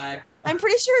is black. I'm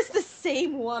pretty sure it's the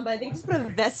same one, but I think he just put a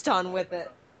vest on with it.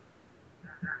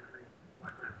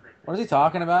 What is he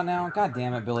talking about now? God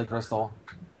damn it, Billy Crystal.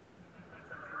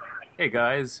 Hey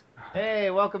guys.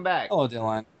 Hey, welcome back. Hello,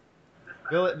 Dylan.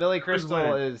 Billy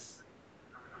Crystal is.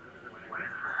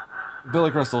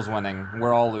 Billy Crystal's winning.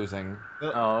 We're all losing.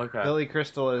 Oh, okay. Billy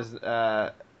Crystal is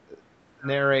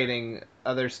narrating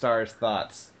other stars'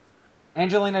 thoughts.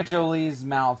 Angelina Jolie's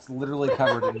mouth's literally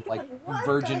covered in like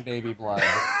virgin baby blood.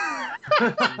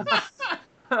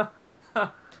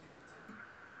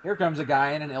 Here comes a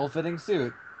guy in an ill-fitting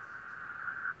suit.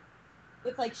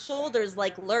 With like shoulders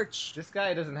like Lurch. This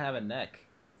guy doesn't have a neck.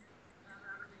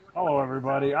 Hello,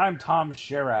 everybody. I'm Tom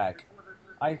Sherrack.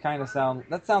 I kind of sound...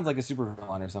 That sounds like a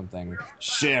supervillain or something.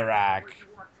 Sherrack.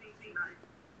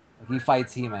 He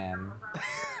fights He-Man.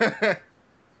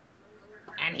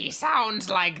 And he sounds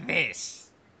like this.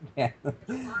 Yeah.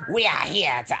 We are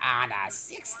here to honor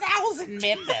 6,000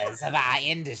 members of our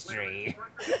industry.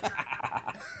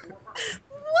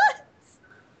 What?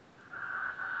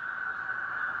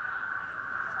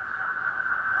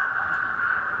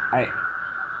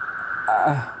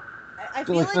 I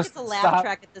feel like it's a laugh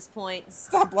track at this point.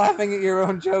 Stop laughing at your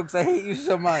own jokes. I hate you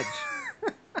so much.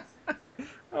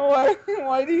 Why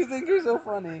do you think you're so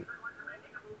funny?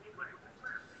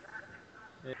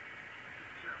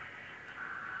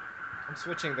 I'm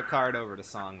switching the card over to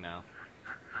song now.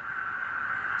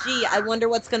 Gee, I wonder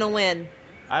what's gonna win.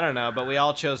 I don't know, but we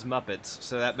all chose Muppets,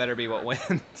 so that better be what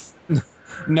wins.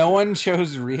 No one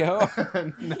chose Rio?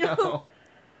 No.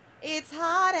 It's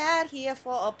hot out here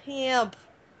for a pimp.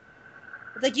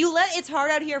 It's like you let It's Hard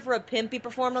Out Here for a Pimp be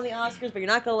performed on the Oscars, but you're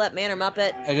not gonna let Man or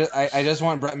Muppet. I just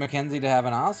want Brett McKenzie to have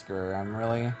an Oscar. I'm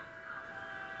really...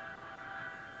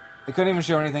 They couldn't even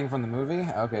show anything from the movie?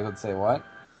 Okay, let's say what?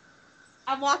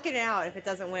 I'm walking out if it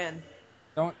doesn't win.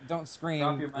 Don't scream.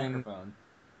 Drop your microphone.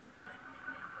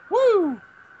 Woo!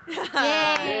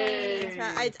 Yay!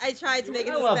 I tried to make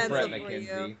it I love suspenseful Brett for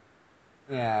McKenzie. you.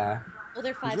 Yeah. Well,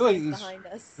 they're 5 really- seconds behind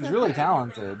us. He's really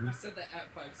talented. I said that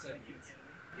at 5 seconds.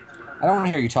 I don't want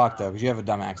to hear you talk, though, because you have a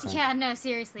dumb accent. Yeah, no,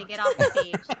 seriously, get off the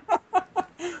stage.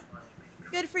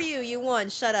 Good for you. You won.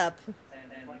 Shut up.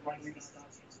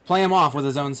 Play him off with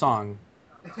his own song.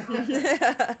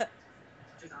 The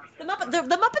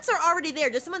Muppets are already there.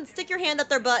 Just someone stick your hand up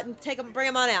their butt and bring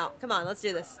them on out. Come on, let's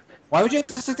do this. Why would you have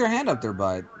to stick their hand up their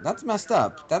butt? That's messed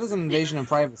up. That is an invasion of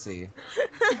privacy.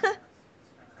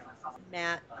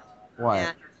 Matt. What?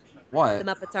 Matt, What?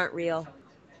 the Muppets aren't real.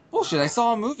 Bullshit, I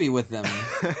saw a movie with them.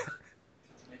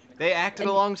 They acted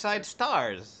alongside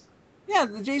stars. Yeah,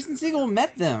 Jason Segel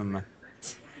met them.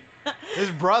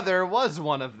 His brother was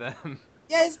one of them.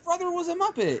 Yeah, his brother was a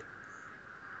Muppet.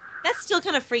 That still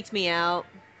kind of freaked me out.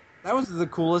 That was the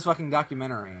coolest fucking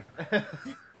documentary.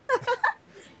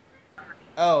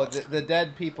 Oh, the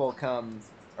dead people come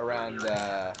around,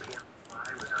 I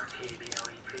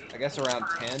guess around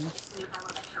 10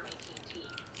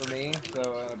 for me,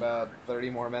 so in about 30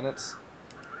 more minutes.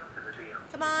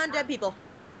 Come on, dead people.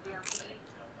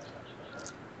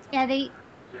 Yeah, they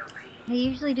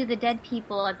usually do the dead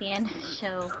people at the end of the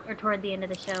show, or toward the end of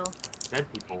the show. Dead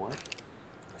people, what?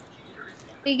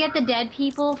 They get the dead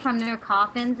people from their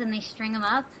coffins and they string them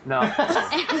up. No.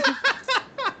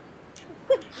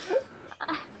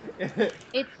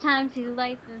 It's time to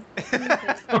light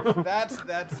the...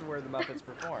 That's where the Muppets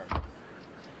perform.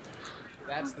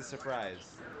 That's the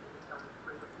surprise.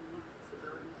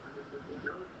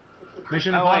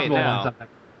 Mission Oh, wait, Impossible no. won something.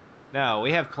 No,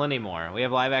 we have plenty more. We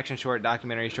have live action short,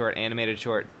 documentary short, animated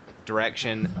short,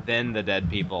 direction, then the dead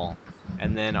people,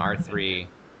 and then our 3.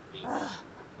 Ugh,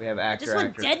 We have I actor, just want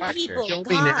actor, dead actor. people. Kill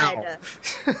me now.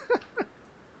 God.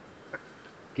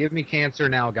 Give me cancer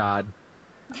now, God.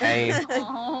 Hey,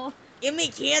 Oh. Give me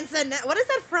cancer. What is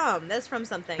that from? That's from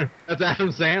something. That's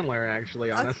Adam Sandler,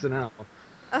 actually, on SNL.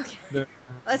 Okay.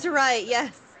 That's right.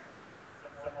 Yes.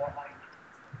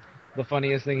 The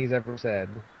funniest thing he's ever said.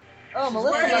 Oh, She's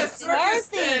wearing a Melissa circus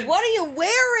McCarthy, tent. what are you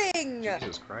wearing?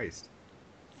 Jesus Christ.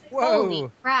 Holy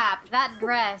crap, that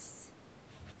dress.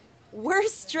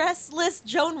 Worst dress list,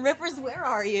 Joan Rivers. Where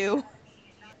are you?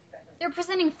 They're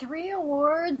presenting 3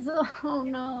 awards. Oh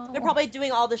no. They're probably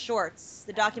doing all the shorts: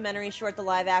 the documentary short, the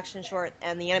live action short,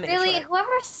 and the animated Really, short.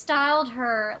 whoever styled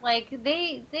her, like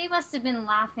they must have been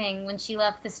laughing when she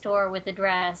left the store with the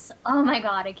dress. Oh my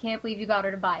god, I can't believe you got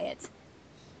her to buy it.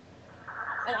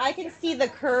 And I can see the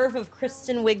curve of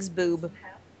Kristen Wiig's boob.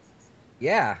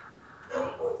 Yeah.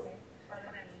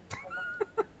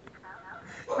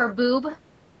 Her boob,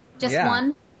 just Yeah.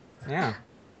 one. Yeah.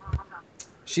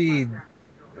 She's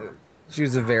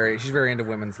very into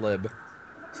women's lib,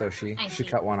 so she I see.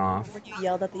 cut one off. When you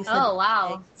yelled at these. Oh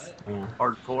wow. Yeah.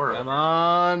 Hardcore. I'm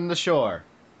on the shore.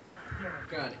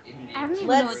 God, I don't even know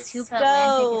what Let's Soup go,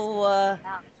 Atlantic is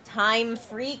about. Time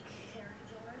Freak.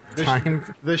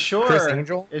 Time. The shore Chris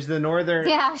Angel? is the northern,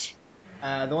 Yeah.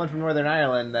 the one from Northern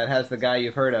Ireland that has the guy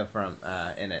you've heard of from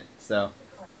in it. So,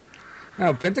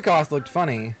 No, Pentecost looked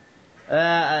funny.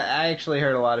 I actually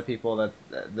heard a lot of people that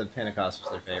the Pentecost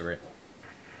was their favorite.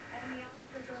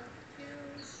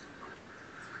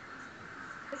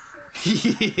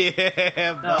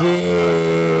 Yeah,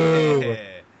 Boo.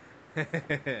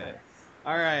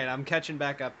 All right, I'm catching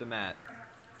back up to Matt.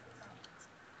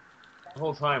 The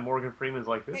whole time, Morgan Freeman's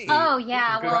like, this Hey. is Oh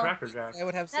yeah, good well, Cracker Jack. I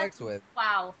would have sex with.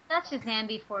 wow, that's just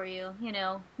Zambi for you. You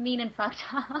know, mean and fucked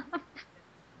up.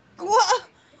 What?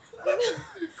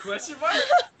 Question mark?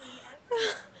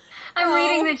 I'm Oh.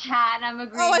 reading the chat and I'm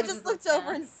agreeing. Oh, I with just the looked chat.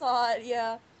 over and saw it.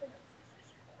 Yeah.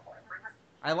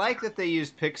 I like that they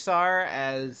used Pixar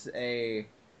as a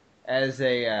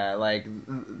like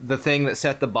the thing that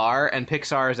set the bar, and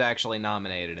Pixar is actually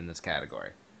nominated in this category.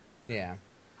 Yeah.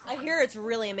 I hear it's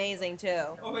really amazing too.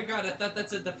 Oh my god, I thought that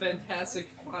said the Fantastic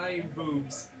Flying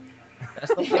Boobs.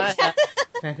 That's the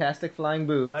fantastic flying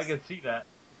boob. I can see that.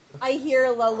 I hear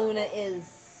La Luna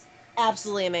is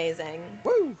absolutely amazing.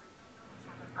 Woo!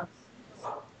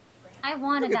 I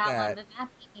wanted Look at that one, that. but that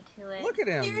beat me to it. Look at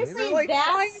him. Seriously, They're like that's-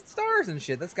 flying stars and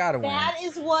shit. That's gotta win. That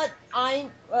is what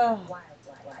I'm.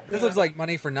 This looks like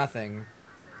money for nothing.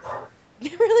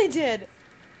 It really did.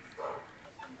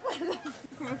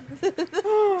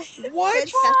 What?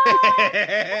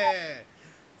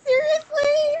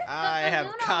 Seriously? I have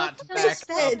Luna caught looks so back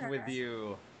sad. up with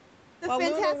you. The La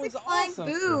Luna fantastic was flying awesome.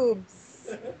 boobs.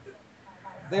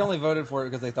 They only voted for it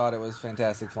because they thought it was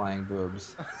fantastic flying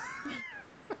boobs.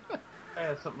 I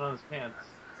had something on his pants.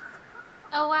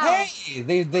 Oh wow. Hey,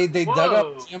 they dug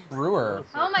Whoa. up Tim Brewer.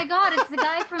 Oh my god, it's the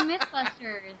guy from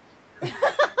Mythbusters.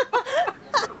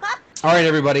 All right,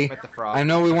 everybody. With the frog. I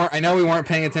know we weren't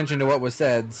paying attention to what was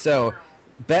said. So,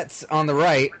 bets on the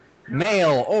right: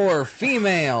 male or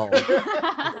female.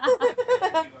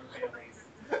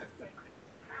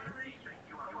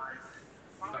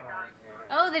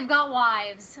 Oh, they've got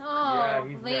wives. Oh, Yeah,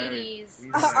 he's married. ladies.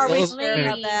 He's Are we Those- sure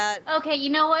about that? Okay, you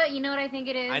know what? You know what I think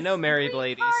it is? I know married Green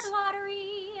ladies. Card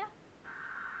lottery.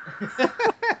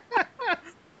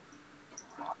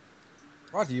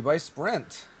 Brought to you by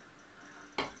Sprint.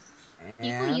 People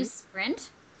And use Sprint.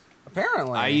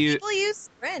 apparently, I use People use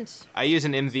Sprint. an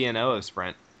MVNO of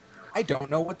Sprint. I don't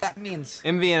know what that means.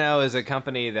 MVNO is a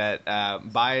company that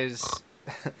buys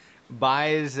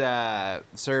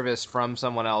service from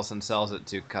someone else and sells it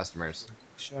to customers.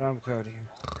 Shut up, Cody.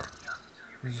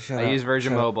 Shut I up. use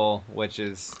Virgin Shut up. Mobile, which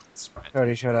is Sprint.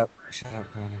 Cody, shut up. Shut up,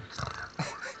 Cody.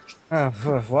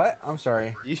 What? I'm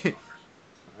sorry.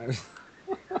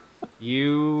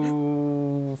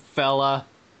 You fella.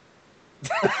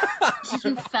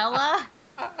 You fella.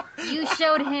 You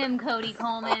showed him, Cody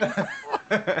Coleman.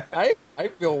 I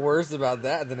feel worse about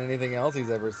that than anything else he's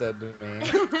ever said to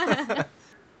me.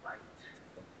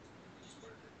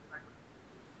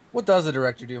 What does the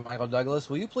director do, Michael Douglas?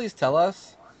 Will you please tell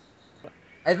us?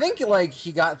 I think like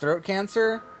he got throat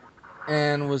cancer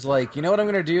and was like, you know what I'm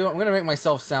gonna do? I'm gonna make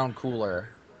myself sound cooler,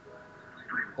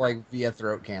 like via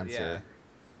throat cancer. Yeah.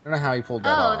 I don't know how he pulled that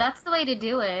off. Oh, that's the way to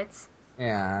do it.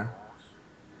 Yeah.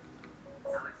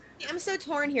 I'm so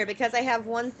torn here because I have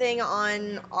one thing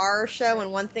on our show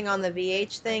and one thing on the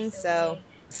VH thing, so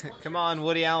Come on,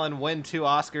 Woody Allen, win 2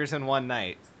 Oscars in one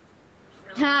night.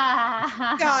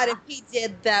 God, if he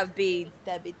did, that'd be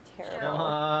Come terrible.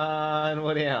 on,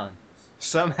 Woody Allen.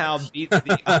 Somehow beats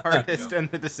The Artist and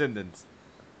The Descendants.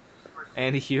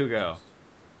 And Hugo.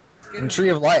 And Tree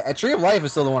of Life. Tree of Life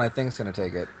is still the one I think is going to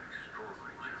take it.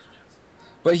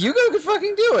 But Hugo could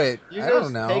fucking do it. I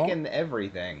don't know. Taking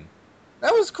everything.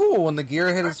 That was cool when the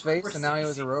gear hit his face and now he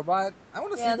was a robot. I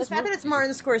want to see Yeah, the this fact that movie. it's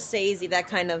Martin Scorsese, that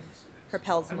kind of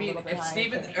propels I him a mean, little bit if higher.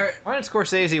 Steven, Martin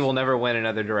Scorsese will never win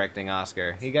another directing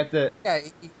Oscar. He got the... Yeah,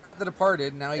 he got The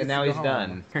Departed. Now And now he's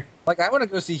done. done. Like, I want to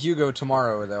go see Hugo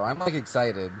tomorrow, though. I'm like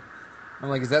excited. I'm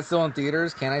like, is that still in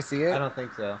theaters? Can I see it? I don't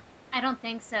think so. I don't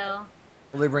think so.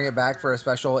 Will they bring it back for a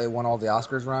special It Won All the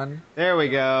Oscars run? There we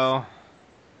go.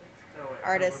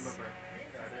 Artists.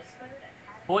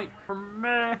 Point for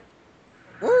me.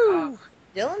 Woo!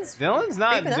 Dylan's Dylan's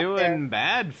not creeping up there. doing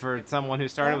bad for someone who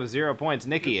started with 0 points.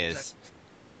 Nikki is.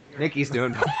 Nikki's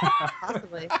doing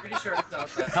possibly. pretty sure it's not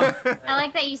that. I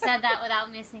like that you said that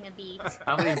without missing a beat.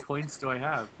 How many points do I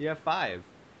have? You have 5.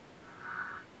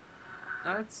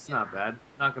 That's not bad.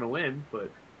 Not gonna win,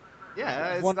 but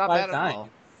Yeah, it's Won not 5 bad at all.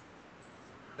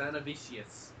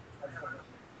 Danavicius.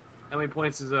 how many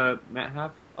points does Matt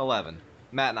have? 11.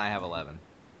 Matt and I have 11.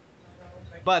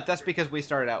 But that's because we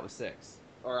started out with 6.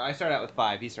 Or I started out with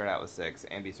 5, he started out with 6,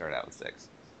 Amby started out with 6.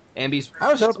 Amby's...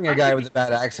 I was hoping a guy with a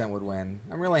bad accent would win.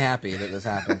 I'm really happy that this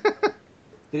happened. Did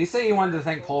he say he wanted to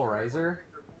thank Paul Reiser?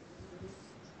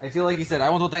 I feel like he said, I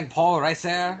want to thank Paul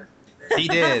Reiser. He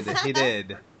did, he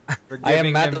did. For I am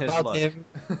giving mad him his about look. him.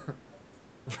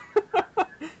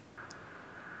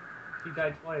 He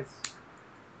died twice.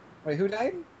 Wait, who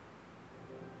died?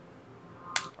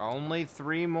 Only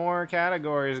 3 more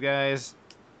categories, guys.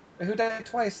 Who died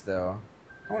twice, though?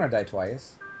 I want to die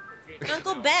twice.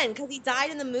 Uncle Ben, because he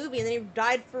died in the movie and then he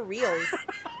died for reals.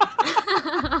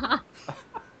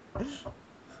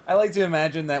 I like to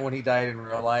imagine that when he died in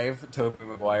real life, Tobey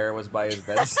Maguire was by his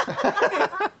bedside.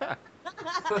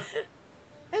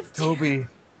 Toby,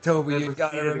 you've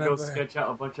got to He had to go remember. sketch out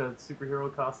a bunch of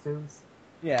superhero costumes.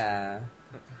 Yeah.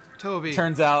 Toby.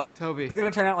 Turns out, Toby. it's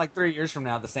gonna turn out like 3 years from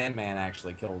now, the Sandman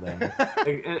actually killed him.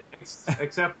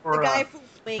 Except The for guy from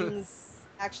Wings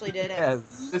actually did it.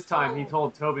 Yes. this time, he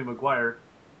told Tobey Maguire,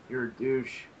 "You're a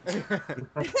douche."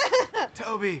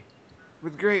 Toby,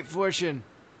 with great fortune,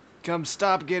 come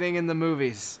stop getting in the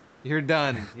movies. You're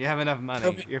done. You have enough money.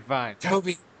 Toby. You're fine.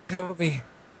 Toby,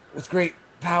 with great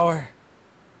power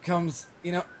comes,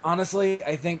 honestly,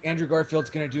 I think Andrew Garfield's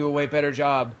gonna do a way better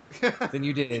job than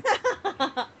you did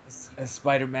as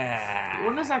Spider-Man.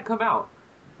 When does that come out?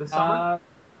 This summer?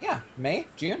 Yeah, May,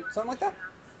 June, something like that.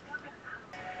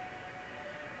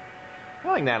 I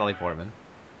like Natalie Portman.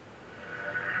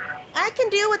 I can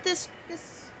deal with this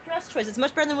dress choice. It's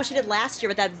much better than what she did last year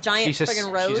with that giant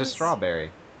friggin' rose. She's a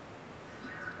strawberry.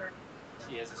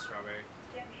 She is a strawberry.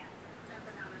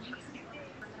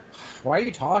 Why are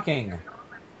you talking?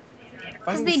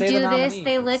 Because they do this,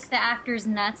 they lick the actors'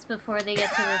 nuts before they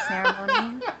get to the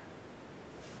ceremony.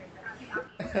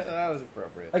 That was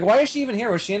appropriate. Like, why is she even here?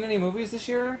 Was she in any movies this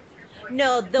year?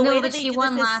 No, the way No, that but they she did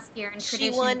won this, last year, and she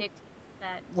tradition won- dictates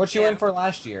that. What'd she win for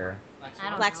last year? I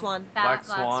don't Black know. Swan. Black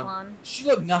Black Swan. Swan. She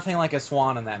looked nothing like a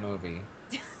swan in that movie.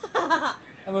 That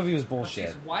movie was bullshit.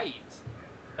 She's white.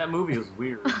 That movie was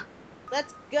weird.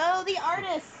 Let's go, the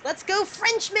artist. Let's go,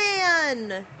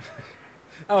 Frenchman.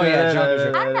 Oh yeah, John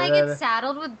Deserve. How did I get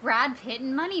saddled with Brad Pitt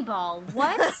and Moneyball?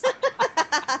 What?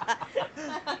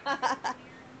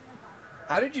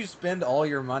 How did you spend all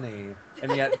your money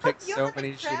and yet pick You so have the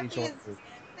many shitty crappiest- choices?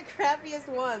 The crappiest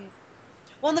ones.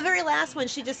 Well, in the very last one,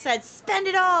 she just said, "Spend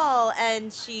it all,"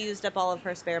 and she used up all of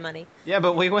her spare money. Yeah,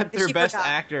 but we went through She Best forgot.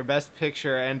 Actor, Best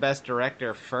Picture, and Best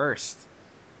Director first.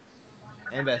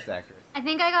 And Best Actress. I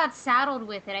think I got saddled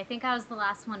with it. I think I was the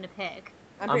last one to pick.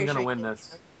 I'm pretty gonna sure win you-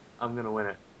 this. I'm gonna win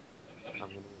it. I'm gonna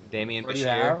win it. Damien What do you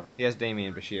Bashir. have? He has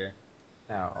Damien Bashir.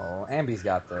 No, Amby's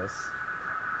got this.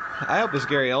 I hope it's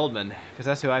Gary Oldman, because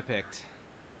that's who I picked.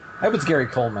 I hope it's Gary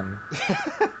Coleman.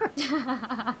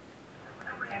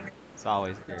 It's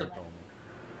always Gary Coleman.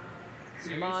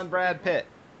 Come on, Brad Pitt.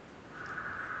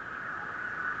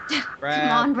 Come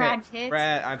on, Brad Pitt.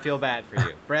 Brad, I feel bad for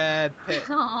you. Brad Pitt.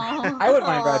 Aw. I wouldn't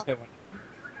mind Brad Pitt winning.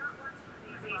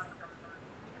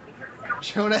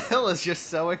 Jonah Hill is just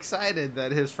so excited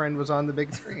that his friend was on the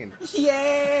big screen.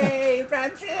 Yay!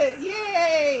 Brad Pitt!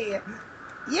 Yay!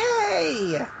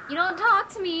 Yay! You don't talk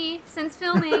to me since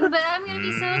filming, but I'm gonna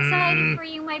be so excited for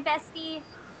you, my bestie.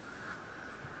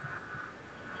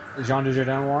 Jean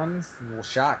Dujardin won. Well,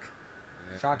 shock.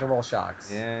 Yeah. Shock of all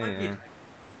shocks. Yeah.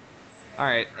 All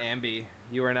right, Ambi,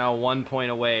 you are now 1 point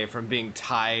away from being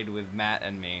tied with Matt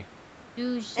and me.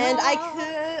 And I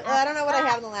could. I don't know what I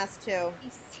have in the last two.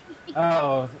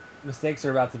 Oh, mistakes are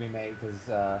about to be made because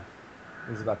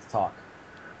he's about to talk.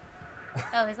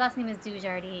 Oh, his last name is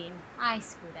Dujardin. I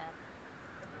screwed up.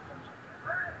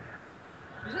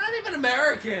 He's not even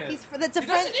American. He's for the He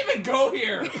doesn't even go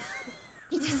here.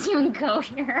 He doesn't even go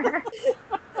here.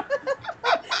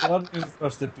 Love is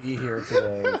supposed to be here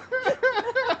today.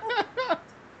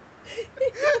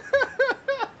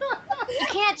 You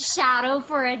can't shadow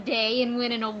for a day and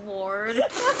win an award.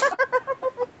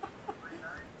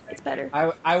 It's better.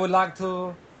 I would like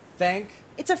to thank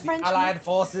It's a the French. Allied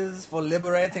forces for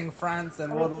liberating France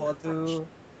in World War II.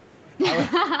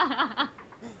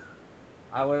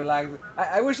 I would like.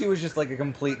 I wish he was just like a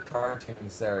complete cartoon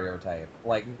stereotype,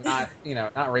 like not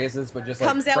not racist, but just like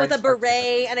Comes out with a French-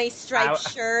 beret and a striped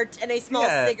I- shirt and a small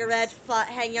Yes. cigarette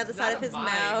hanging out the side of his mine.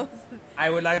 mouth. I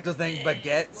would like to thank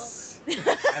baguettes. I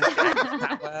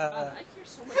hear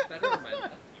so much better on my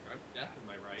left ear. I'm deaf in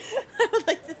my right. I would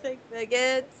like to thank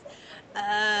Bigots.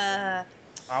 I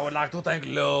would like to thank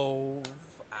Love.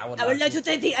 I would like to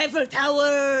thank the Eiffel Tower.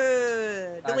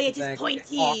 The Like way to it is thank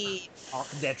pointy. Arc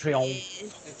de Triomphe.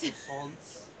 Yes.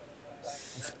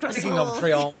 Speaking of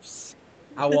triumphs,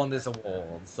 I won this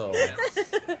award. So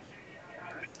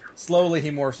slowly he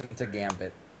morphs into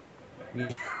Gambit.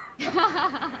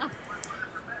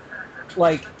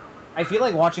 Like, I feel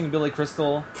like watching Billy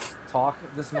Crystal talk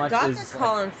this much Dr. is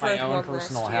Colin like, my first own won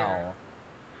personal last year. hell.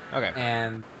 Okay.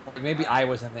 And like, maybe I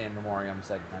was in the in memoriam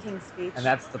segment, King's Speech. and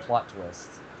that's the plot twist.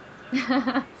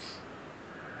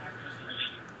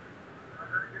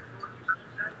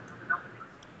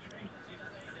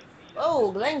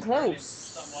 Oh, Glenn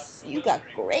Close. You got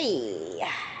gray.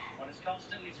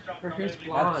 Who's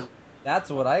blonde? That's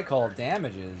what I call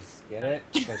damages. Get it?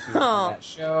 Because she was Oh. on that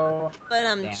show. But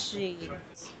I'm Damn. cheap.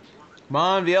 Come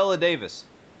on, Viola Davis.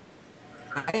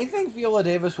 I think Viola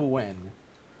Davis will win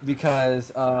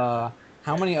because how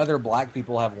many other black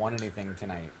people have won anything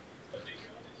tonight?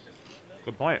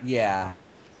 Good point. Yeah.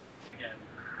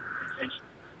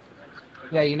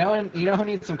 Yeah, you know who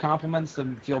needs some compliments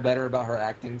to feel better about her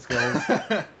acting skills?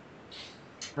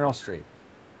 Meryl Streep.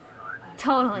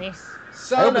 Totally.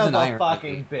 Son was of an a iron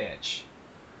fucking bitch.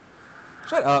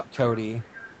 Shut up, Cody.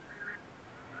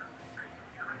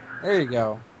 There you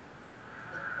go.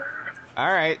 All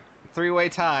right, 3-way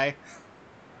tie.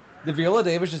 Did Viola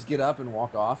Davis just get up and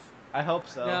walk off? I hope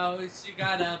so. No, she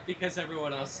got up because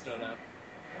everyone else stood up.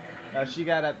 She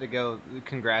got up to go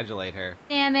congratulate her.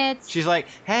 Damn it. She's like,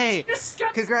 "Hey, Just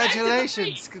got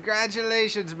congratulations,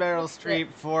 congratulations, Meryl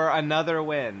Streep, for another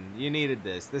win. You needed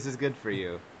this. This is good for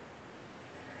you."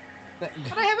 But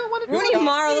I haven't won a Rooney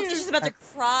Mara looks like she's about to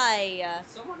cry.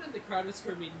 Someone in the crowd was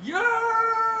screaming,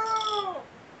 "Yo!"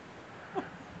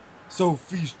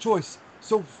 Sophie's Choice.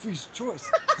 Sophie's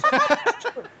Choice.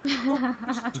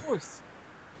 Choice.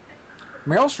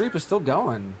 Meryl Streep is still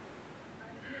going.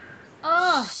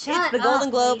 Oh, shut It's the Golden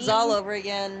up, Globes lady. all over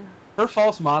again. Her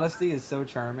false modesty is so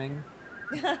charming.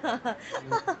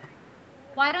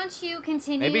 Why don't you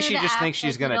continue Maybe she to just act thinks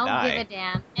she's like you gonna die. don't give a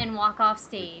damn and walk off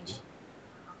stage?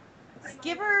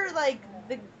 Give her the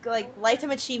Lifetime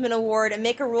Achievement Award and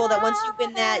make a rule that once you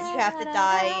win that you have to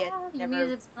die and The never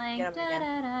music's playing. get up again.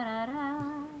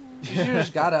 Da-da-da-da-da. She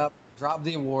just got up, dropped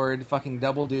the award, fucking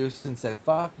double deuced, and said,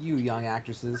 "Fuck you, young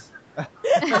actresses.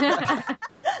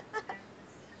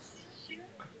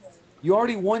 You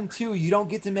already won 2. You don't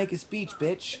get to make a speech,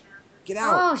 bitch. Get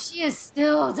out." Oh, she is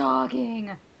still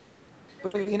talking.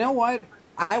 But you know what?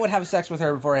 I would have sex with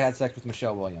her before I had sex with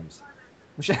Michelle Williams.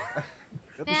 Michelle Man,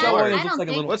 Williams I looks don't like a think,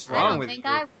 little. What's I wrong don't with think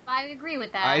you? I agree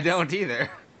with that. I don't either.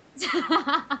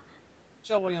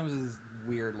 Michelle Williams is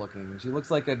weird looking. She looks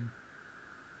like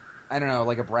I don't know,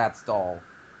 like a Bratz doll.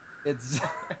 It's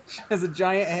she has a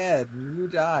giant head and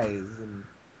huge eyes, and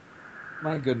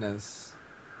my goodness.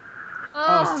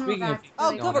 Oh, speaking of- that's Oh,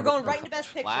 really good, we're going right into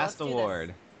Best Picture. Last Let's do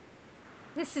award.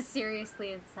 This is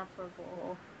seriously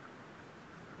insufferable.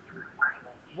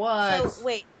 What? This. So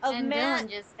wait, of And Matt, Dylan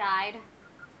just died.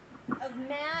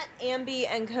 Ambi,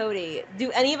 and Cody, do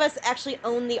any of us actually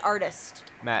own the artist?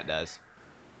 Matt does.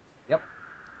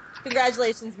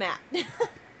 Congratulations, Matt.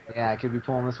 Yeah, I could be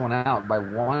pulling this one out by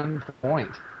 1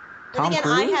 point. Then Tom again,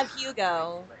 Cruise? I have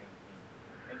Hugo.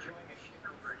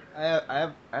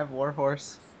 I have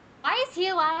Warhorse. Why is he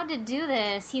allowed to do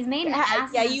this? He's made an ass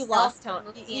Yeah, of you himself lost, in the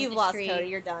Tony. movie You've lost, industry Cody.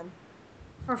 You're done.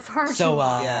 For far So, too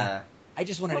long. Yeah. I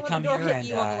just wanted to Don't come let the door here hit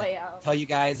you on the and way out. tell you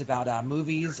guys about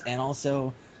movies, and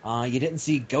also you didn't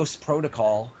see Ghost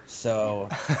Protocol, so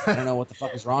I don't know what the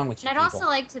fuck is wrong with you And I'd people. also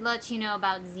like to let you know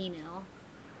about Xeno.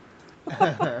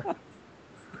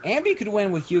 Ambi could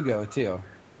win with Hugo too.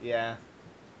 Yeah.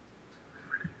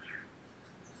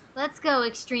 Let's go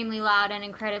extremely loud and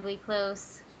incredibly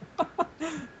close.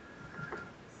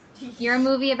 You're a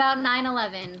movie about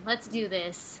 9/11. Let's do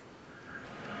this.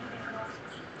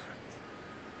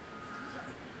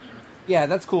 Yeah,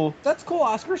 that's cool. That's cool.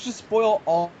 Oscars just spoil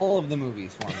all of the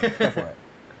movies for me. Go for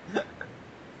it.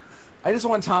 I just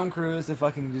want Tom Cruise to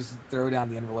fucking just throw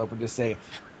down the envelope and just say,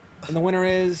 and the winner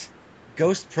is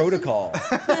Ghost Protocol.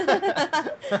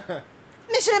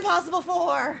 Mission Impossible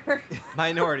 4.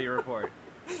 Minority Report.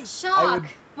 Shock!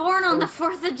 Born on the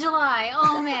 4th of July.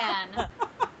 Oh, man.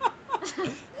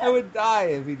 I would die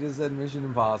if he just said Mission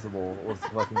Impossible was the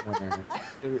fucking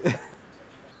winner.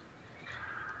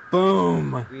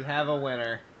 Boom. We have a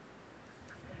winner.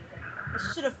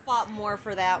 I should have fought more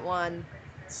for that one.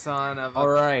 Son of a All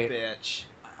right. bitch.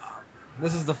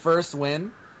 This is the first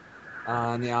win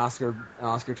in the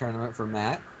Oscar tournament for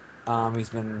Matt. He's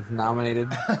been nominated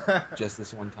just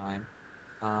this one time.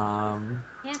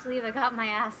 Can't believe I got my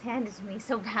ass handed to me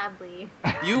so badly.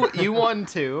 You won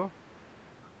 2.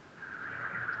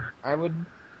 I would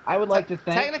like to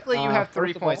thank. Technically, you have 3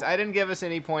 first of points. all- I didn't give us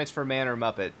any points for Man or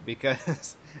Muppet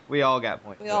because we all got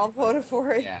points. We all voted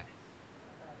for it. Yeah.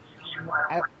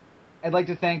 I'd like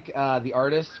to thank the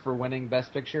artists for winning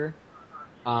Best Picture.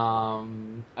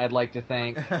 I'd like to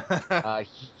thank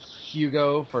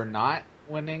Hugo for not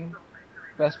winning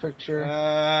Best Picture.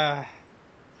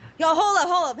 Yo,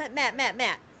 hold up, Matt.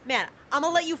 I'm gonna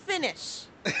let you finish.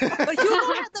 But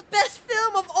Hugo had the best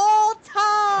film of all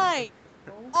time.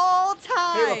 All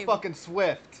time. Taylor fucking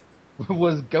Swift.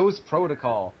 Was Ghost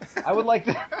Protocol. I'd like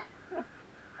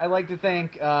to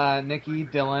thank Nikki,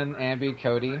 Dylan, Ambi,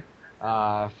 Cody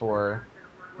for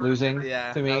losing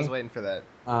Yeah, to me. I was waiting for that.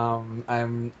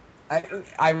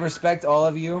 I respect all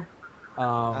of you.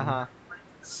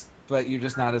 But you're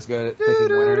just not as good at picking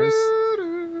winners.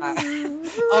 And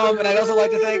I'd also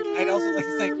like to thank Steven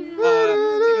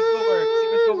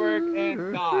Spielberg,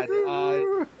 and God.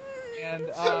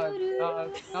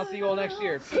 I'll see you all next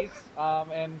year. Peace.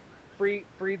 And free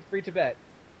Tibet.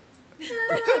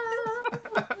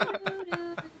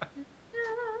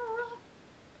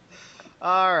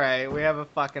 All right, we have a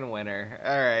fucking winner.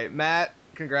 All right, Matt,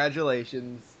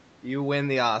 congratulations. You win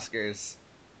the Oscars.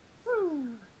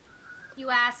 You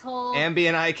asshole. Ambi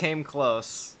and I came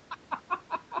close.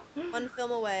 One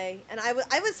film away, and I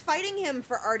was fighting him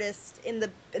for artist in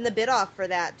the bid off for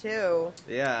that too.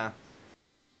 Yeah.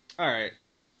 All right.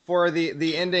 For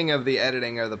the ending of the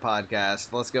editing of the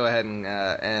podcast, let's go ahead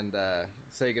and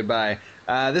say goodbye.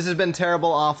 This has been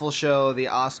Terrible Awful Show, the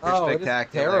Oscar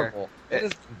Spectacular. Terrible. It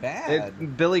is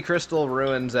bad. Billy Crystal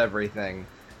ruins everything.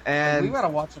 And we gotta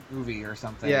watch a movie or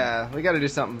something. yeah, we gotta do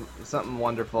something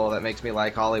wonderful that makes me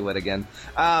like Hollywood again.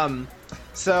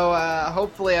 So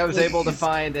hopefully I was able to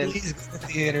find in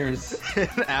theaters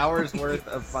an hour's worth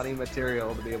of funny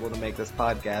material to be able to make this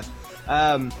podcast.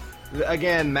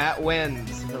 Again, Matt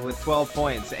wins with 12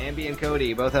 points. Ambi and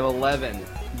Cody both have 11.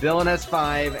 Dylan has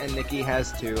 5, and Nikki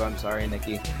has 2. I'm sorry,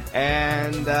 Nikki.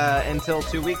 And until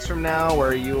 2 weeks from now,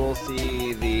 where you will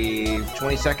see the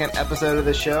 22nd episode of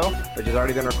the show, which has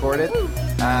already been recorded,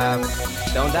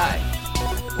 don't die.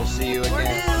 We'll see you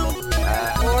again.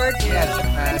 Or Yes,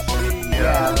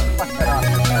 yeah, fuck that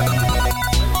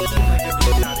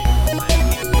off.